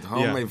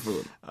mother.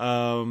 food.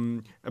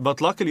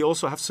 But luckily,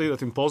 also I have to say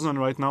that in Poznan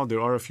right now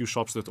there are a few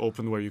shops that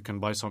open where you can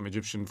buy some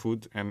Egyptian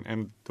food,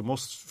 and the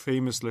most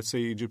famous, let's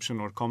say, Egyptian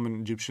or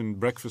common Egyptian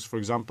breakfast, for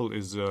example,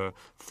 is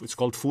it's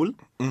called ful,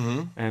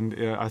 and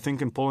I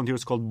think in Poland here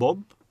it's called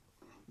bob.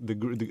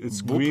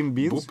 It's green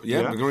beans.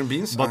 The green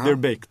beans. But they're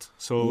baked,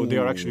 so they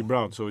are actually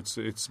brown. So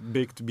it's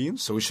baked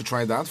beans. So we should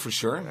try that for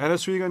sure. And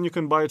it's vegan. You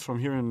can buy it from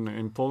here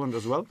in Poland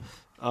as well.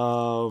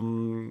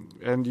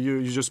 And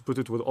you just put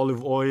it with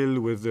olive oil,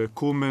 with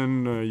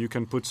cumin. You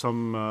can put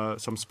some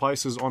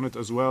spices on it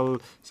as well,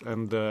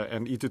 and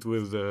eat it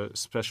with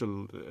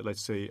special,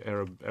 let's say,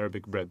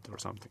 Arabic bread or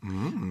something.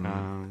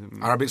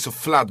 Arabic, so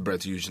flat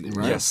bread usually,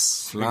 right?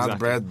 Yes, flat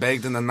bread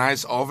baked in a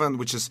nice oven,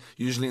 which is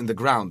usually in the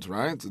ground,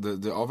 right?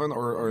 The oven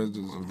or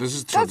this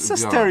is that's a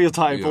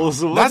stereotype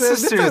also. That's a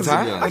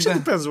stereotype. Actually,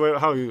 depends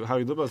how you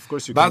do, but of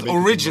course you. But can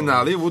bake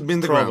originally, it would be in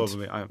the ground.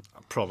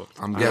 Probably.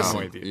 I'm I guessing.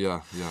 have no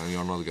idea. Yeah,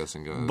 you're not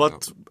guessing.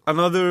 But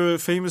another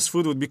famous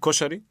food would be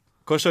koshari.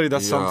 Koshari,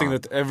 that's something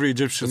that every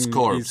Egyptian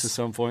eats at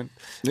some point.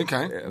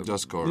 Okay.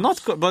 Just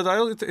carbs. But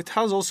it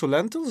has also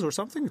lentils or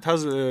something. It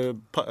has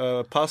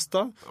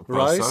pasta,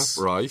 rice,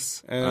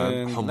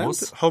 and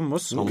hummus.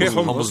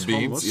 Hummus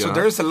beans. Yeah. So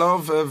there's a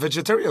lot of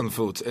vegetarian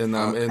food in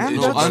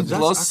Egypt. And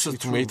plus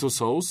tomato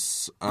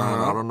sauce.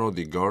 I don't know,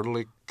 the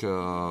garlic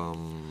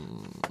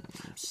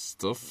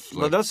stuff.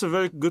 But that's a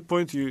very good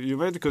point you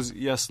made, because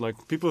yes, like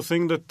people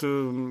think that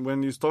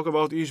when you talk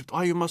about Egypt,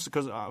 you must,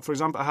 because for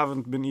example, I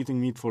haven't been eating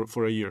meat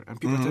for a year, and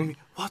people tell me,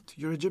 "What?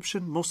 You're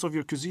Egyptian? Most of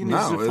your cuisine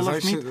is full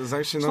of meat." It's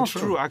actually not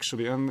not true,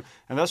 actually, and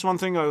that's one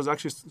thing I was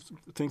actually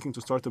thinking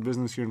to start a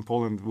business here in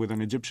Poland with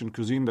an Egyptian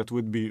cuisine that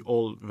would be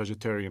all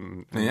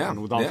vegetarian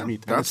and without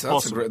meat. And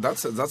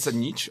That's a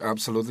niche,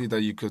 absolutely,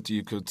 that you could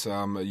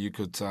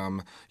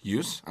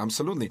use,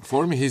 absolutely.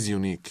 For me, he's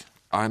unique.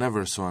 I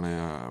never saw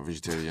a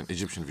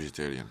Egyptian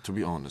vegetarian, to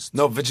be honest.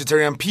 No,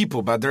 vegetarian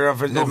people, but there are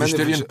many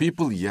vegetarian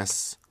people,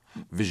 yes.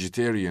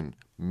 Vegetarian,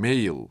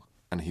 male,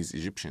 and he's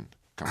Egyptian.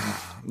 Come on.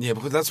 Yeah,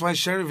 because that's why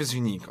Sherif is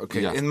unique,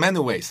 okay, Yeah. in many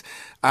ways.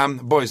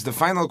 Boys, the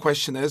final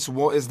question is,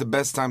 what is the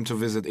best time to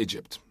visit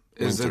Egypt?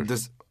 Is Winter. it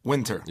this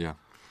winter? Yeah.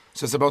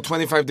 So it's about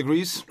 25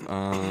 degrees?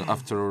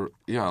 After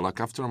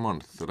a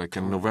month, like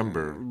in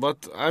November. But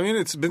I mean,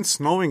 it's been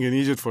snowing in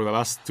Egypt for the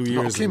last 2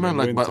 years. Okay, in man,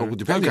 the like, winter. but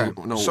depending.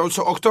 Okay, No,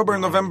 so October,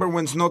 November,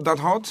 when it's not that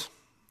hot?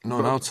 no,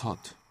 now it's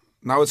hot.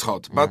 Now it's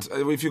hot. But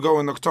if you go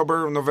in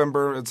October,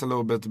 November, it's a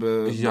little bit...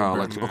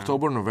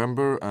 October,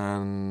 November,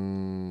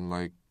 and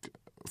like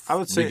I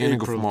would say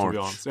beginning April, of March. to be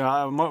honest.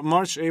 Yeah,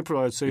 March,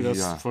 April, I'd say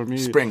that's for me.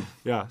 Spring.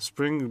 Yeah,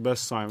 spring,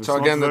 best time. So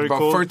it's again, not very about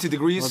cold, 30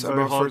 degrees, not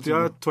very about hot, 30.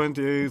 Yeah,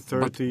 28,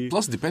 But 30.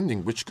 plus,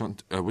 depending which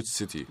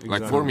city.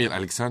 Like for me,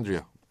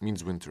 Alexandria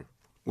means winter.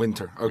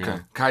 Winter, okay. Yeah.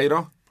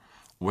 Cairo?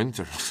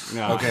 Winter.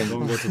 Yeah, Okay.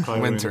 don't go to Cairo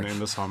Winter. in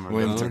the summer.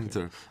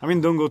 Winter. I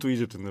mean, don't go to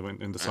Egypt in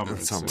the summer.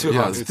 It's summer. Too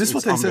hot. This is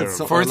what I said.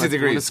 unbearable. 40 Like,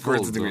 degrees. when it's cold,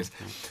 40 degrees.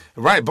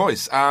 Right,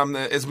 boys.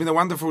 It's been a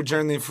wonderful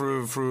journey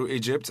through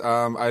Egypt.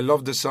 I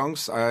love the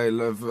songs. I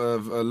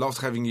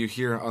loved having you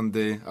here on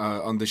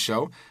the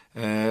show.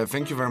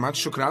 Thank you very much.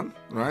 Shukran.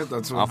 Right,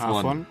 that's what.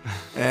 Have fun.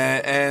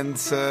 And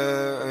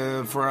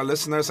for our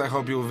listeners, I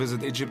hope you will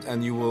visit Egypt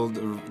and you will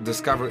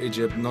discover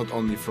Egypt not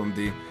only from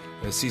the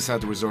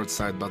seaside resort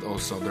side, but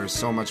also there's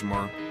so much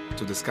more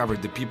to discover.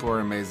 The people are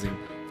amazing,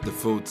 the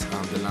food,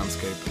 the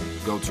landscape.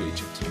 Go to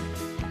Egypt.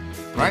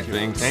 Right?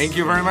 Thanks. Thank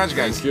you very much,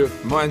 guys. Thank you.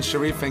 Mo and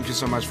Sherif, thank you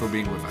so much for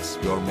being with us.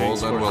 You're more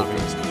Thanks than for having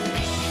welcome.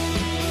 us.